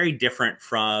 So it's very different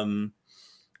from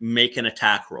make an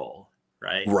attack roll,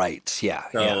 right? Right. Yeah.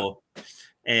 So,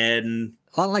 and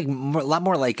a lot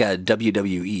more like a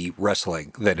WWE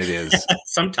wrestling than it is.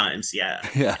 Sometimes, yeah.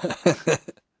 Yeah.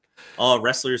 Oh,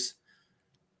 wrestlers.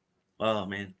 Oh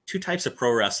man, two types of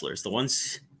pro wrestlers. The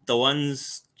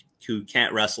ones who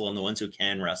can't wrestle and the ones who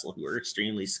can wrestle, who are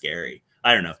extremely scary.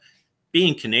 I don't know.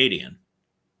 Being Canadian.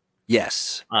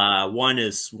 Yes.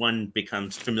 One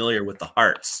becomes familiar with the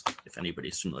Hearts, if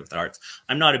anybody's familiar with the Hearts.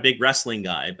 I'm not a big wrestling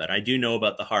guy, but I do know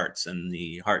about the Hearts and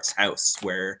the Hearts house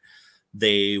where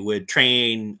they would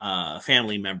train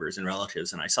family members and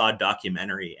relatives. And I saw a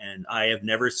documentary and I have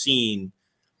never seen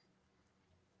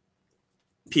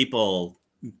people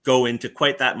go into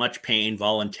quite that much pain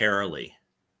voluntarily.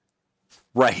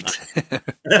 Right.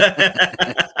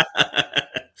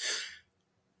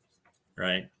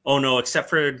 Right. Oh no, except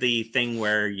for the thing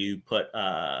where you put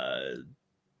a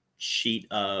sheet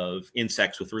of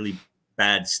insects with really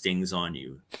bad stings on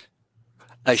you.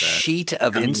 A sheet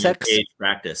of insects?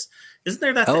 Practice. Isn't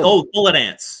there that thing? Oh, bullet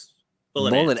ants.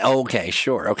 Bullet. Oh, okay,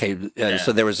 sure. Okay.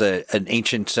 So there was an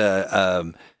ancient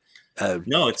no,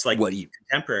 it's like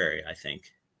contemporary, I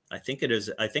think. I think it is.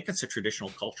 I think it's a traditional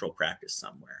cultural practice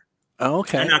somewhere. Oh,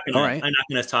 okay. I'm not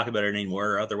gonna talk about it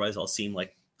anymore, otherwise I'll seem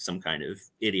like some kind of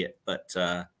idiot. But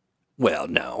well,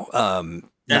 no.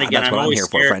 Then again, I'm always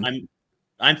scared.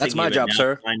 I'm that's my job,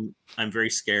 sir. I'm very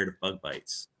scared of bug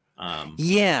bites.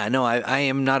 Yeah, no, I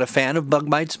am not a fan of bug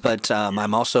bites, but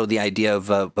I'm also the idea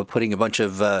of putting a bunch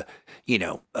of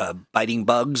biting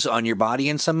bugs on your body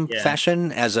in some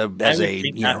fashion as a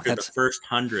after the first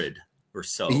 100 or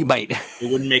so, you might.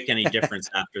 It wouldn't make any difference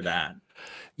after that.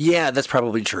 Yeah, that's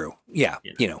probably true. Yeah,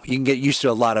 you can get used to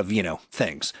a lot of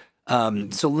things.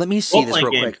 So let me see this real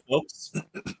quick, folks.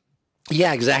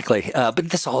 Yeah, exactly. But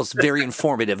this all is very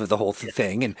informative of the whole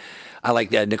thing. And I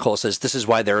like Nicole says this is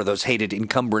why there are those hated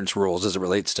encumbrance rules as it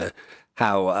relates to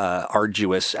how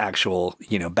arduous actual,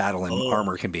 battle in Oh,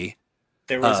 armor can be.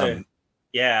 there was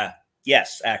yeah,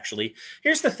 yes, actually.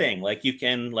 Here's the thing, like you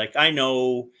can, like, I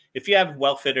know if you have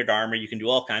well-fitted armor, you can do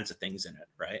all kinds of things in it,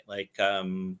 right? Like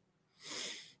one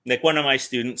of my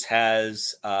students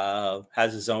has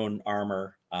his own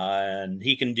armor, and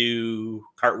he can do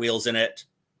cartwheels in it,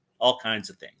 all kinds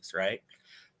of things, right?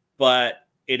 But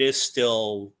it is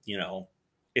still,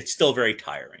 it's still very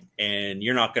tiring, and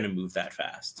you're not going to move that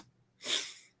fast.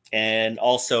 And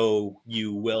also,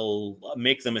 you will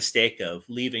make the mistake of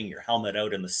leaving your helmet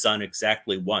out in the sun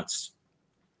exactly once,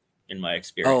 in my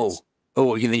experience.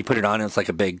 And then you put it on, and it's like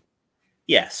a big.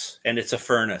 Yes, and it's a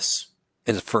furnace.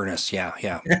 It's a furnace, yeah.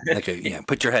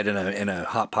 Put your head in a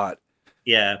hot pot.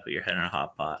 Yeah, put your head in a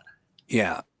hot pot.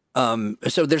 Yeah.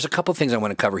 So there's a couple things I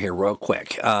want to cover here real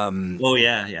quick. Rain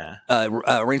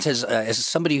says, as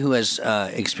somebody who has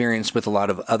experience with a lot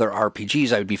of other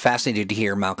RPGs, I would be fascinated to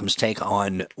hear Malcolm's take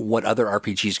on what other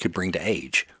RPGs could bring to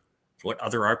Age. What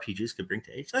other RPGs could bring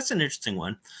to Age? That's an interesting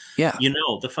one. Yeah.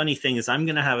 The funny thing is I'm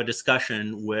going to have a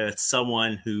discussion with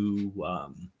someone who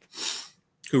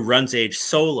runs Age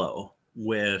solo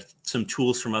with some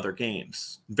tools from other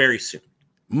games very soon.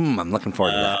 I'm looking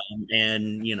forward to that.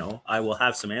 And, I will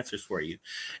have some answers for you.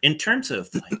 In terms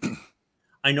of, like,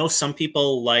 I know some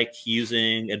people like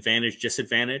using advantage,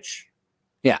 disadvantage.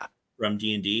 Yeah. From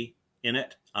D&D in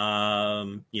it.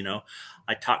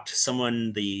 I talked to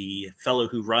someone, the fellow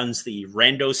who runs the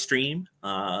Rando stream.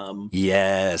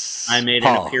 Yes. I made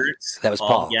Paul. an appearance. That was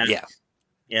Paul. Yeah.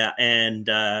 Yeah. And,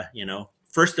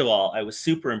 first of all, I was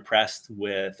super impressed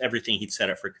with everything he'd set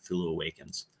up for Cthulhu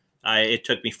Awakens. It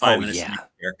took me 5 minutes to make the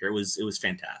character. It was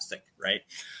fantastic, right?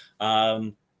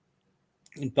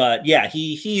 But yeah,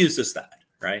 he uses that,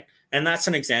 right? And that's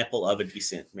an example of a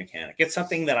decent mechanic. It's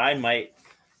something that I might,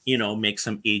 make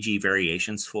some AG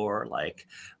variations for, like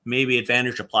maybe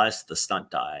advantage applies to the stunt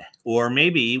die, or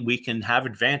maybe we can have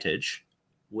advantage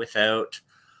without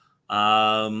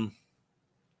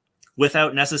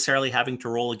necessarily having to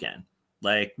roll again.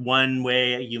 Like one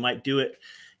way you might do it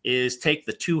is take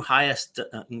the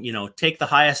take the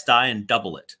highest die and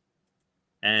double it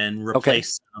and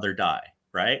replace another die,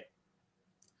 right?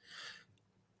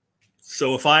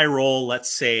 So if I roll,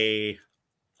 let's say,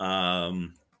 a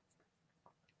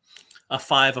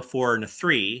 5, a 4, and a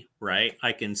 3, right?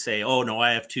 I can say, oh no,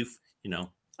 I have two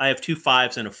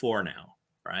 5s and a 4 now,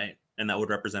 right? And that would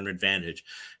represent advantage.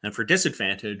 And for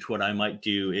disadvantage, what I might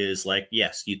do is, like,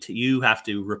 yes, you have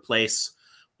to replace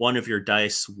one of your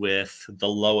dice with the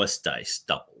lowest dice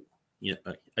double,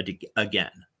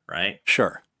 again, right?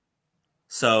 Sure.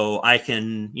 So I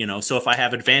can, so if I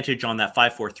have advantage on that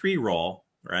 5, 4, 3 roll,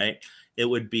 right, it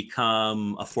would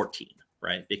become a 14,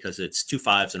 right? Because it's 2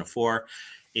 5s and a 4.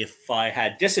 If I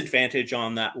had disadvantage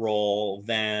on that roll,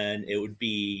 then it would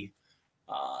be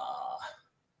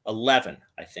 11,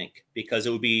 I think, because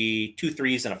it would be 2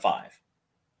 3s and a 5.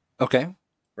 Okay.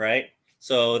 Right.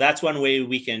 So that's one way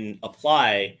we can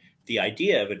apply the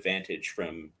idea of advantage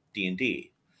from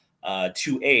D&D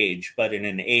to Age, but in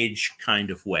an Age kind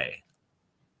of way.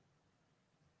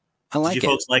 I like it. Did you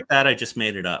folks like that? I just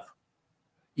made it up.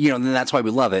 And that's why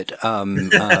we love it,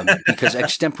 because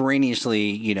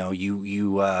extemporaneously,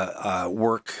 you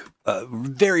work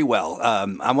very well.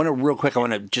 I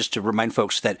want to just to remind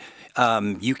folks that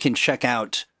you can check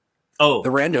out the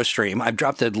Rando stream. I've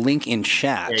dropped a link in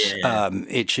chat. Yeah.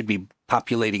 It should be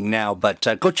populating now, but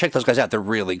go check those guys out. They're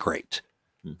really great.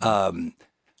 Mm-hmm.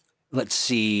 Let's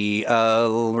see.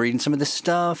 Reading some of this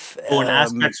stuff. And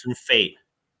aspects from Fate,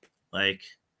 like.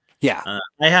 Yeah.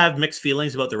 I have mixed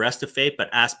feelings about the rest of Fate, but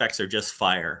aspects are just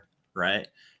fire, right?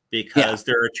 Because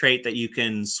they're a trait that you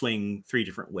can swing 3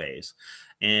 different ways.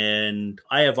 And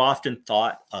I have often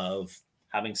thought of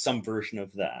having some version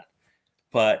of that.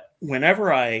 But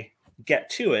whenever I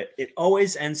get to it, it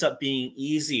always ends up being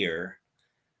easier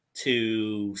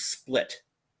to split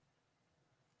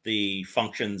the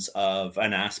functions of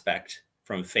an aspect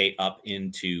from Fate up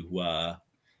into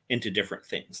different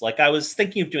things. Like I was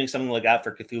thinking of doing something like that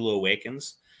for Cthulhu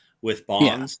Awakens with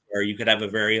bonds, where you could have a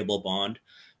variable bond.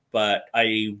 But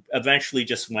I eventually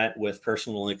just went with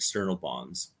personal and external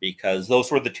bonds because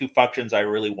those were the 2 functions I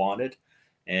really wanted.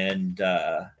 And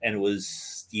it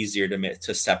was easier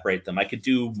to separate them. I could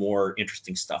do more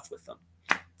interesting stuff with them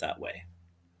that way.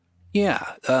 Yeah.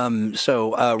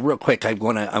 So real quick, I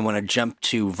want to jump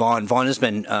to Vaughn. Vaughn has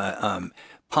been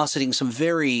positing some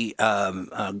very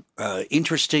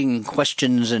interesting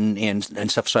questions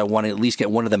and stuff. So I want to at least get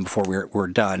one of them before we're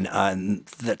done.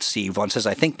 Let's see. Vaughn says,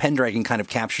 I think Pendragon kind of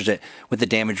captures it with the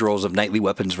damage rolls of knightly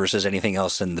weapons versus anything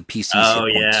else in the PC. Oh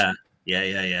yeah.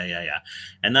 Yeah.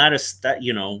 And that is that,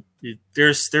 you know,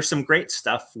 there's some great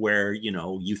stuff where, you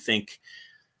know, you think,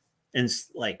 and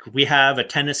like we have a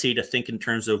tendency to think in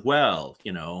terms of, well,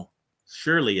 you know,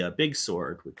 surely a big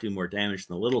sword would do more damage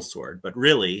than a little sword, but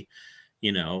really,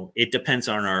 you know, it depends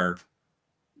on our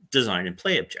design and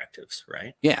play objectives,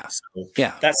 right? Yeah. So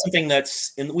yeah. That's something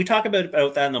that's, and we talk about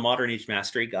that in the Modern Age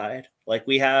Mastery Guide. Like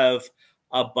we have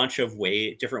a bunch of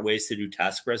different ways to do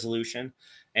task resolution.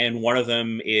 And one of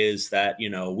them is that, you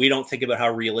know, we don't think about how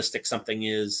realistic something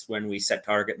is when we set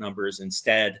target numbers.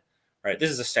 Instead, right,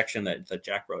 this is a section that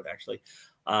Jack wrote, actually.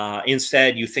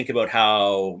 Instead, you think about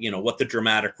how, you know, what the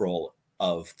dramatic role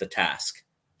of the task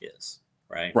is,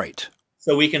 right? Right.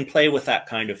 So we can play with that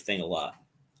kind of thing a lot.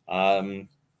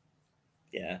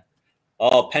 Yeah.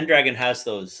 Oh, Pendragon has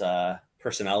those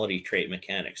personality trait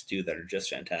mechanics, too, that are just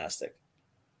fantastic.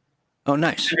 Oh,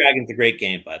 nice. Pendragon's a great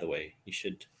game, by the way. You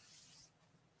should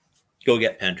go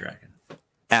get Pendragon.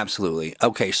 Absolutely.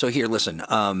 Okay, so here, listen.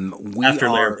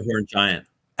 After Lair of the Horned Giant.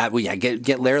 Well, yeah,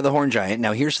 get Lair of the Horned Giant.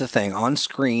 Now, here's the thing. On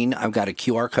screen, I've got a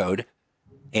QR code.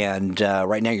 And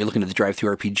right now, you're looking at the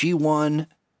Drive-Thru RPG one.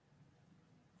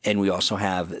 And we also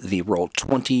have the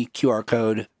Roll20 QR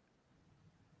code.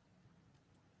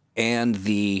 And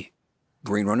the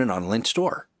Green Ronin online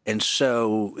store. And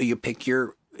so you pick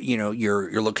your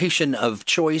location of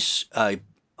choice,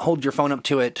 hold your phone up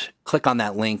to it, click on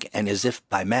that link, and as if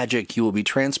by magic, you will be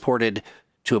transported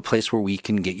to a place where we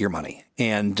can get your money.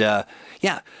 And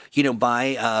yeah, you know,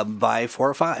 buy 4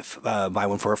 or 5, buy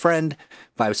one for a friend,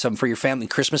 buy some for your family.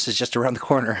 Christmas is just around the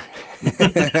corner.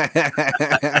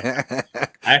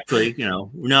 Actually, you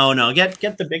know, no, get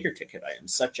the bigger ticket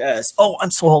items, such as,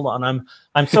 hold on,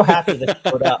 I'm so happy that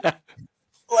you put up.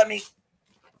 Let me.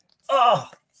 Oh.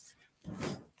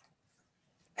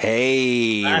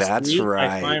 Hey, that's week, right.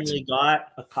 I finally got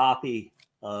a copy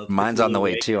of. Mine's on the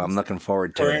way too. I'm looking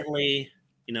forward to it.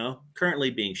 Currently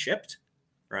being shipped,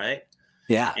 right?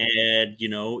 Yeah. And you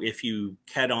know, if you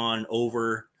head on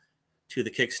over to the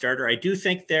Kickstarter, I do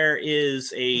think there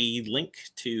is a link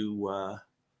to.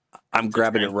 I'm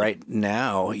grabbing it right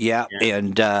now. Yeah.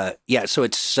 And yeah, so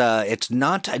it's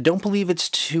not. I don't believe it's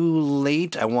too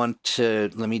late.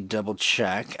 Let me double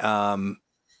check.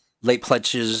 Late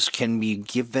pledges can be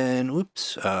given.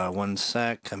 Oops, one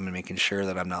sec. I'm making sure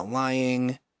that I'm not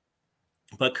lying.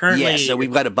 But currently, yeah. So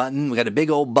we've got a button. We got a big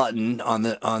old button on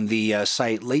the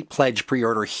site. Late pledge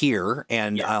pre-order here,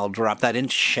 and I'll drop that in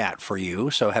chat for you.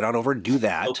 So head on over and do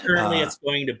that. So currently, it's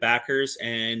going to backers,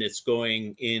 and it's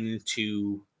going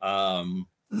into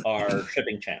our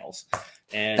shipping channels.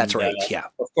 And that's right. Yeah.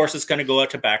 Of course, it's going to go out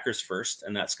to backers first,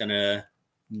 and that's going to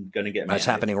get. That's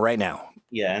happening right now.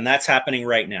 Yeah, and that's happening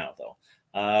right now, though.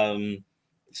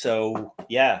 So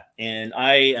yeah, and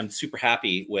I am super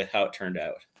happy with how it turned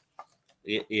out.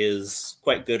 It is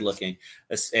quite good looking,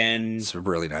 and it's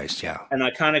really nice. Yeah, and I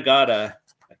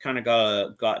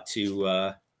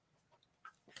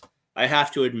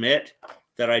have to admit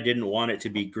that I didn't want it to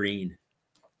be green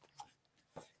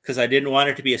because I didn't want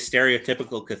it to be a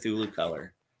stereotypical Cthulhu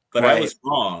color, but I was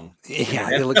wrong. Yeah,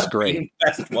 it looks great.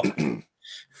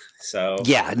 So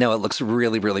yeah, no, it looks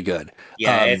really, really good.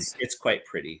 Yeah, it's quite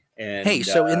pretty. And hey,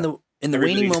 so in the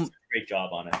waning moment, great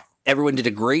job on it. Everyone did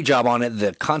a great job on it.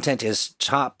 The content is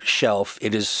top shelf.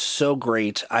 It is so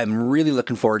great. I'm really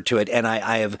looking forward to it. And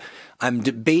I'm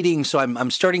debating. So I'm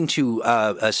starting to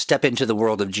step into the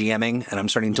world of GMing, and I'm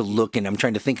starting to look, and I'm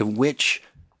trying to think of which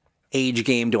age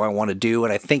game do I want to do,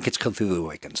 and I think it's Cthulhu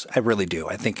Awakens. I really do.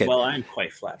 I think it. Well, I'm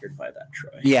quite flattered by that,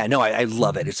 Troy. Yeah, no, I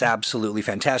love it. It's absolutely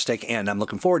fantastic, and I'm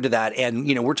looking forward to that. And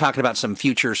you know, we're talking about some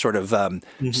future sort of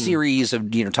series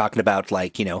of talking about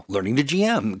like learning to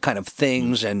GM kind of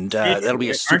things, and that'll be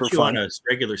a super aren't you fun. On a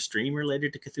regular stream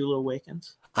related to Cthulhu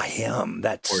Awakens? I am.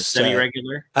 That's or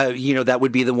semi-regular. That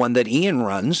would be the one that Ian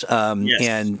runs. Yes.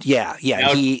 And yeah,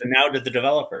 now to the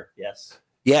developer. Yes.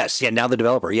 Yes, yeah. Now the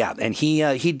developer, yeah, and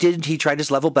he tried his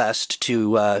level best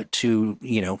to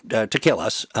kill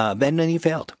us, and then he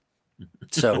failed.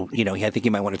 So I think he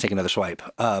might want to take another swipe.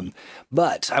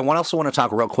 But I also want to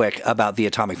talk real quick about the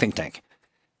Atomic Think Tank.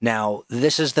 Now,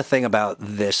 this is the thing about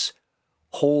this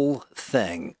whole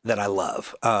thing that I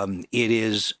love.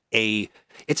 It's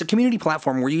a community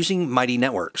platform. We're using Mighty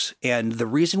Networks, and the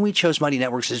reason we chose Mighty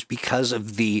Networks is because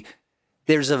of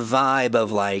there's a vibe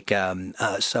of like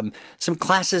some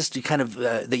classes to kind of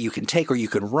that you can take or you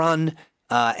can run,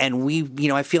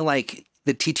 and I feel like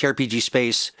the TTRPG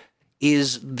space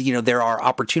is, there are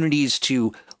opportunities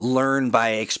to learn by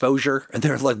exposure.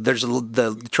 There's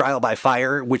the trial by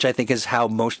fire, which I think is how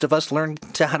most of us learn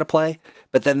how to play.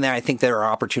 But then I think there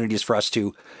are opportunities for us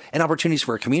and opportunities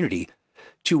for a community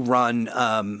to run,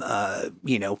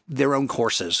 their own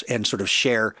courses and sort of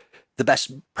share the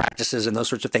best practices and those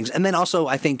sorts of things. And then also,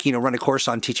 I think, run a course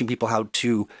on teaching people how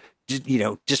to,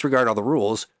 disregard all the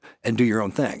rules and do your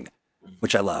own thing,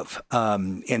 which I love.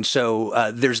 And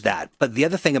so there's that. But the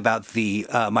other thing about the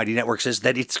Mighty Networks is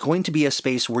that it's going to be a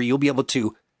space where you'll be able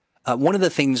to, one of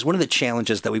the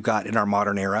challenges that we've got in our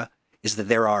modern era is that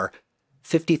there are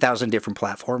 50,000 different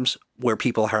platforms where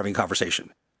people are having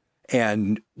conversation.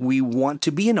 And we want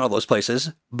to be in all those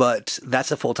places, but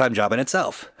that's a full-time job in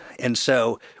itself. And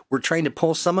so we're trying to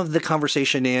pull some of the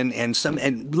conversation in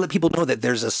and let people know that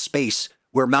there's a space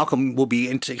where Malcolm will be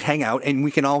in to hang out, and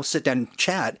we can all sit down and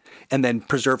chat and then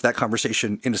preserve that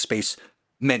conversation in a space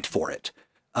meant for it.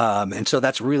 And so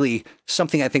that's really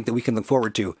something I think that we can look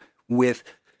forward to with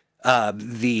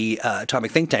the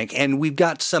Atomic Think Tank. And we've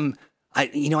got some, I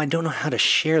don't know how to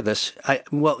share this.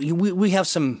 We have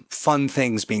some fun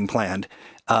things being planned.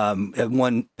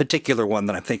 One particular one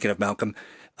that I'm thinking of, Malcolm,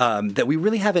 that we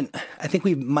really haven't, I think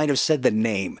we might have said the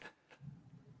name,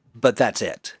 but that's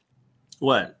it.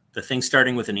 What? The thing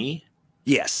starting with an E?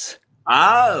 Yes.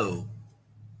 Oh.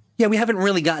 Yeah, we haven't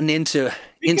really gotten into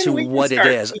what it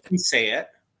is. We can say it.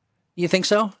 You think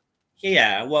so?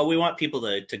 Yeah, well, we want people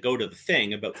to go to the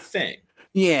thing about the thing.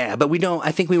 Yeah, but we don't.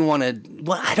 I think we want to.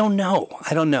 Well, I don't know.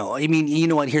 I mean, you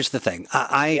know what? Here's the thing.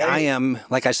 I am,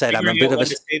 like I said, I'm a bit of a.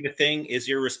 To say the thing is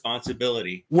your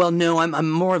responsibility. Well, no,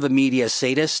 I'm more of a media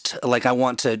sadist. Like I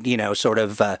want to, sort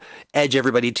of edge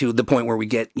everybody to the point where we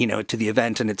get, to the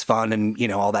event and it's fun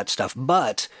and all that stuff.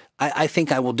 But I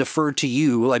think I will defer to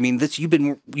you. I mean, you've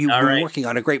been working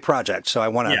on a great project, so I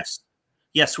want to.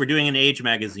 Yes, we're doing an Age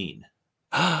magazine.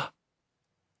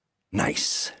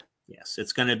 Nice. Yes,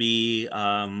 it's going to be,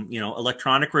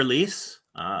 electronic release,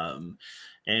 and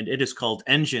it is called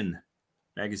Engine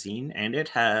Magazine, and it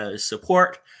has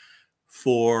support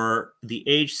for the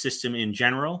Age system in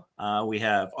general. We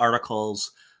have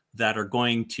articles that are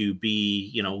going to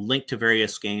be, linked to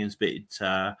various games,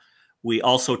 but we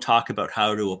also talk about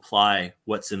how to apply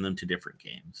what's in them to different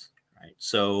games, right?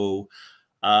 So,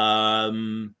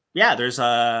 there's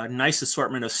a nice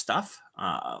assortment of stuff.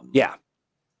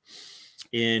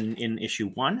 In issue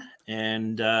 1,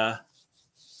 and we're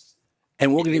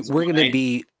gonna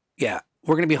be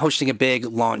hosting a big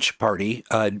launch party,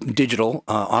 digital,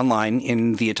 online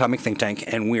in the Atomic Think Tank,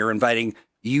 and we're inviting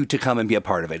you to come and be a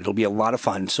part of it. It'll be a lot of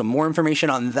fun. So more information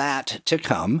on that to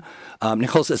come.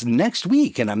 Nicole says next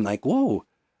week, and I'm like, whoa,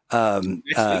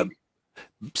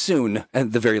 soon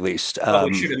at the very least.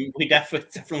 We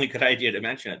definitely good idea to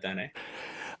mention it then, eh?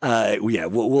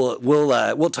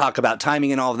 We'll talk about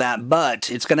timing and all of that, but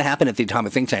it's going to happen at the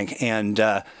Atomic Think Tank. And,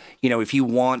 if you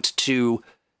want to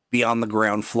be on the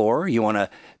ground floor, you want to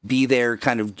be there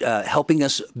kind of helping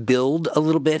us build a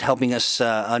little bit, helping us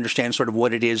understand sort of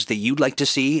what it is that you'd like to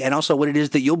see and also what it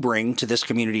is that you'll bring to this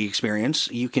community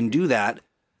experience, you can do that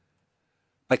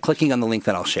by clicking on the link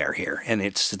that I'll share here. And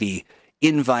it's the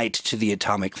invite to the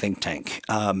Atomic Think Tank.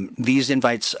 These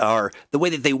invites are, the way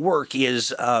that they work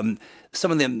is some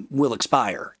of them will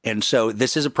expire. And so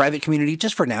this is a private community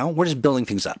just for now. We're just building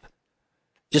things up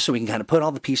just so we can kind of put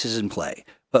all the pieces in play.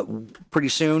 But pretty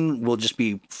soon we'll just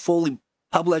be fully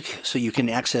public so you can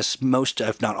access most,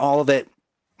 if not all of it.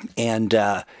 And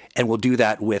we'll do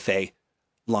that with a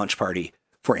launch party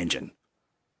for Engine.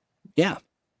 Yeah.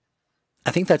 I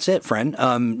think that's it, friend.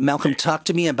 Malcolm, talk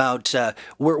to me about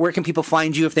where can people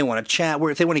find you if they want to chat,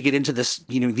 if they want to get into this,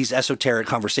 these esoteric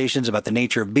conversations about the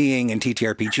nature of being and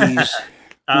TTRPGs.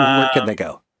 Where can they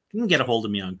go? You can get a hold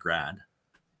of me on Grad.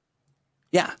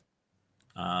 Yeah.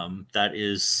 That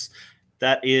is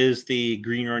the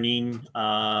Green Ronin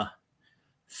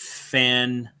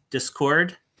fan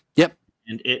Discord. Yep.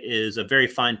 And it is a very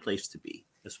fine place to be.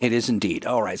 It is indeed.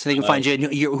 All right. So they can find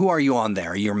you. Who are you on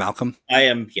there? You're Malcolm?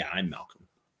 I'm Malcolm.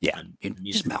 Yeah. I'm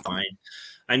easy to find.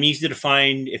 I'm easy to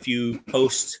find. If you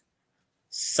post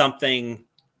something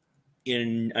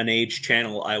in an Age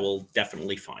channel, I will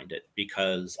definitely find it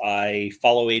because I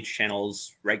follow Age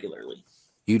channels regularly.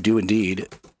 You do indeed.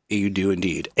 You do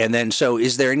indeed. And then, so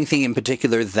is there anything in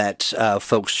particular that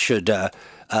folks should,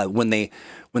 when they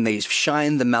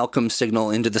shine the Malcolm signal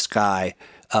into the sky,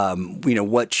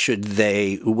 what should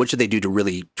they do to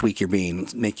really tweak your bean,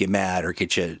 make you mad, or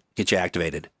get you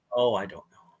activated? Oh, I don't know.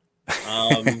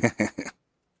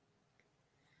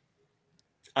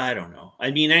 I don't know.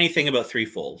 I mean, anything about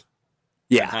threefold.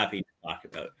 Yeah, I'm happy to talk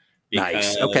about.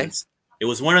 Nice. Okay. it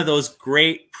was one of those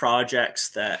great projects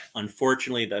that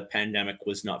unfortunately the pandemic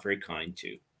was not very kind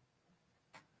to.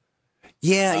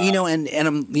 Yeah, you know, and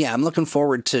I'm looking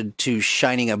forward to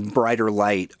shining a brighter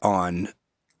light on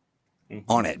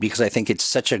it, because I think it's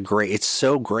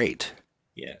so great.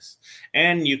 Yes.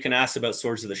 And you can ask about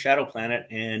Swords of the Shadow Planet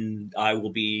and I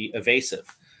will be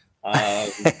evasive.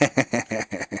 But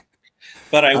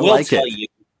I will tell you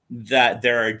that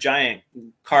there are giant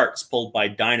carts pulled by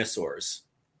dinosaurs.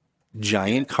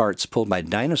 Giant carts pulled by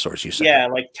dinosaurs, you said? Yeah,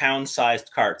 like town-sized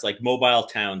carts, like mobile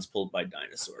towns pulled by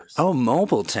dinosaurs. Oh,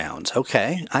 mobile towns.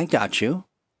 Okay, I got you.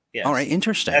 Yes. All right,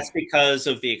 interesting. That's because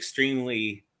of the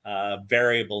extremely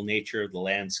variable nature of the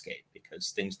landscape,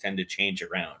 because things tend to change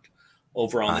around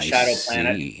over on the Shadow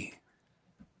Planet.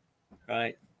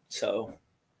 Right? So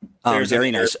there's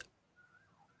very nice.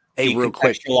 Hey, real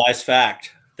quick. Contextualized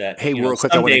fact that, hey, real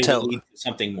quick, I want to tell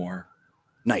something more.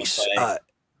 Nice.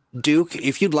 Duke,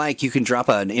 if you'd like, you can drop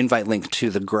an invite link to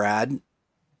the grad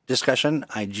discussion.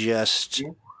 I just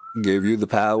gave you the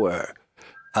power.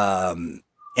 And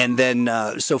then,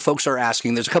 so folks are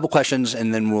asking, there's a couple questions,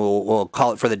 and then we'll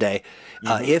call it for the day.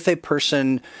 If a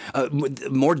person,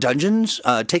 more dungeons,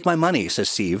 take my money, says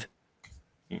Steve.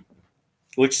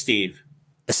 Which Steve?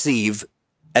 Steve,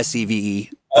 S-E-V-E.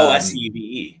 Oh,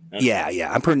 S-E-V-E. Okay.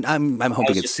 Yeah. I'm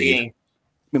hoping it's Steve.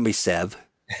 Maybe Sev.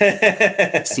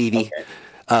 Stevie. Okay.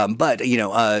 But, you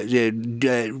know,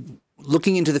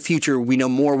 looking into the future, we know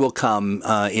more will come.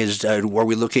 Are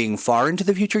we looking far into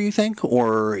the future, you think?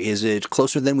 Or is it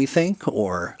closer than we think?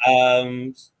 Or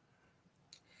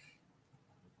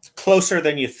closer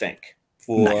than you think.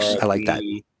 Nice. I like that.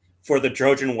 For the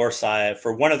Trojan War side,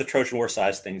 for one of the Trojan War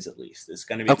size things, at least, it's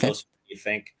going to be closer than you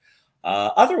think.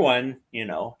 Other one, you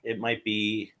know, it might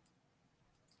be,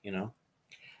 you know,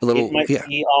 a little, it might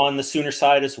be on the sooner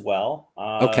side as well.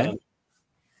 Okay.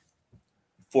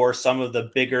 For some of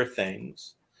the bigger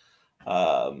things,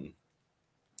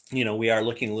 you know, we are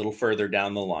looking a little further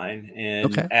down the line.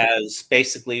 And as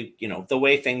basically, you know, the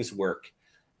way things work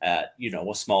at, you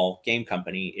know, a small game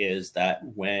company is that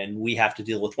when we have to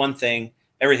deal with one thing,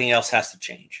 everything else has to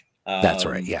change. That's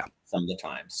right. Yeah. Some of the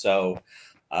time. So,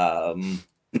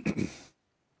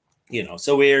 you know,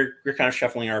 so we're kind of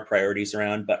shuffling our priorities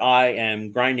around, but I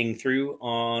am grinding through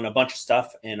on a bunch of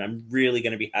stuff, and I'm really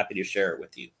going to be happy to share it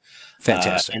with you.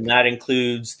 Fantastic. And that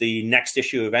includes the next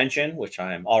issue of Engine, which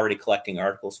I'm already collecting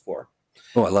articles for.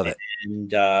 Oh, I love it.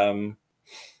 And,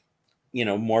 you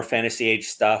know, more Fantasy Age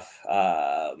stuff,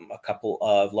 a couple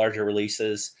of larger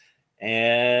releases,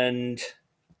 and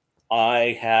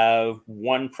I have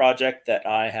one project that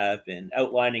I have been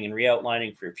outlining and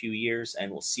re-outlining for a few years, and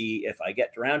we'll see if I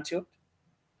get around to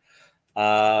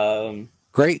it.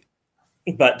 Great.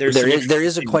 But there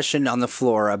is a question on the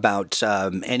floor about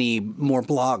any more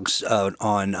blogs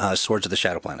on Swords of the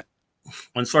Shadow Planet.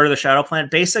 On Sword of the Shadow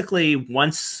Planet, basically,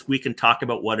 once we can talk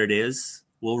about what it is,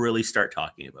 we'll really start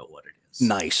talking about what it is.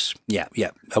 Nice. Yeah.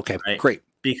 Okay, right? Great.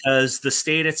 Because the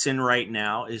state it's in right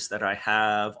now is that I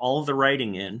have all of the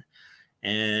writing in,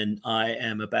 and I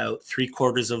am about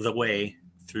 3/4 of the way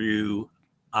through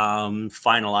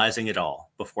finalizing it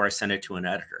all before I send it to an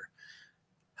editor.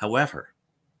 However,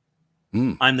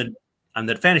 I'm the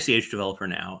Fantasy Age developer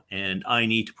now, and I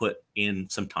need to put in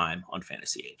some time on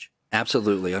Fantasy Age.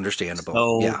 Absolutely understandable.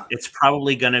 So yeah, it's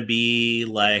probably going to be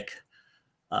like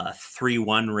a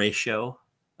 3:1 ratio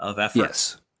of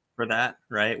effort for that,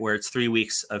 right? Where it's 3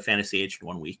 weeks of Fantasy Age and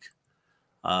 1 week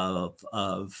of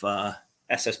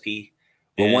SSP.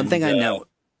 Well, one thing I know,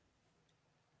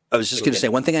 I was just going to say,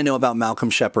 one thing I know about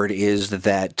Malcolm Sheppard is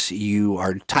that you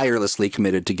are tirelessly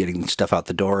committed to getting stuff out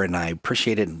the door, and I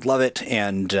appreciate it and love it.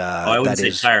 And I wouldn't say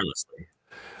tirelessly.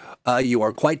 You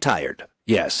are quite tired.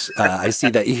 Yes, I see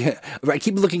that. I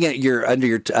keep looking at under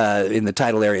your in the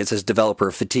title area. It says developer,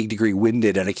 fatigue degree,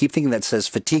 winded, and I keep thinking that says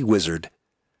fatigue wizard.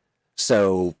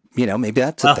 So you know, maybe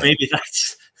that's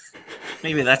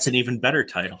maybe that's an even better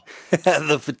title.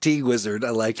 The Fatigue Wizard.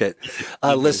 I like it.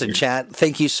 Listen, chat,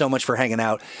 thank you so much for hanging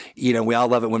out. You know, we all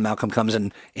love it when Malcolm comes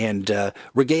and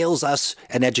regales us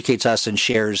and educates us and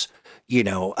shares, you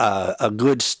know, a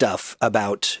good stuff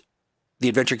about the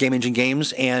Adventure Game Engine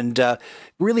games. And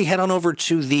really head on over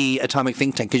to the Atomic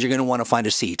Think Tank, because you're going to want to find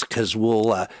a seat, because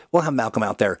we'll have Malcolm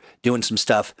out there doing some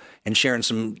stuff and sharing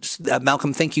some.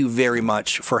 Malcolm, thank you very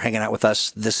much for hanging out with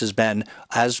us. This has been,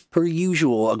 as per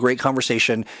usual, a great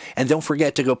conversation. And don't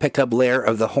forget to go pick up Lair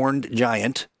of the Horned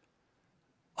Giant.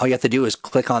 All you have to do is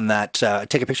click on that,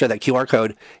 take a picture of that QR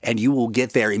code, and you will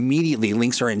get there immediately.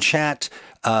 Links are in chat.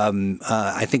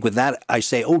 I think with that, I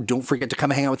say, oh, don't forget to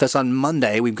come hang out with us on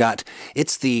Monday.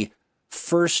 It's the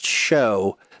first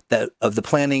show of the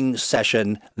planning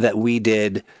session that we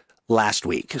did last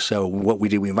week. So what we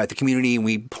do, we invite the community and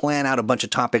we plan out a bunch of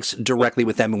topics directly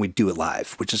with them, and we do it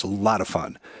live, which is a lot of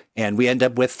fun. And we end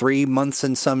up with 3 months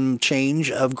and some change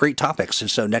of great topics.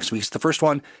 And so next week's the first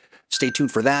one. Stay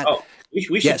tuned for that. Oh,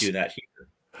 we should do that here.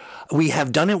 We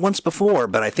have done it once before,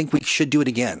 but I think we should do it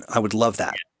again. I would love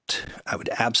that. I would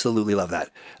absolutely love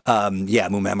that. Yeah,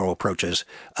 Memorable Approaches.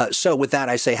 So with that,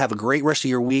 I say have a great rest of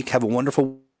your week. Have a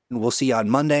wonderful, we'll see you on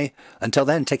Monday. Until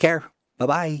then, take care.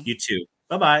 Bye-bye. You too.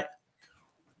 Bye-bye.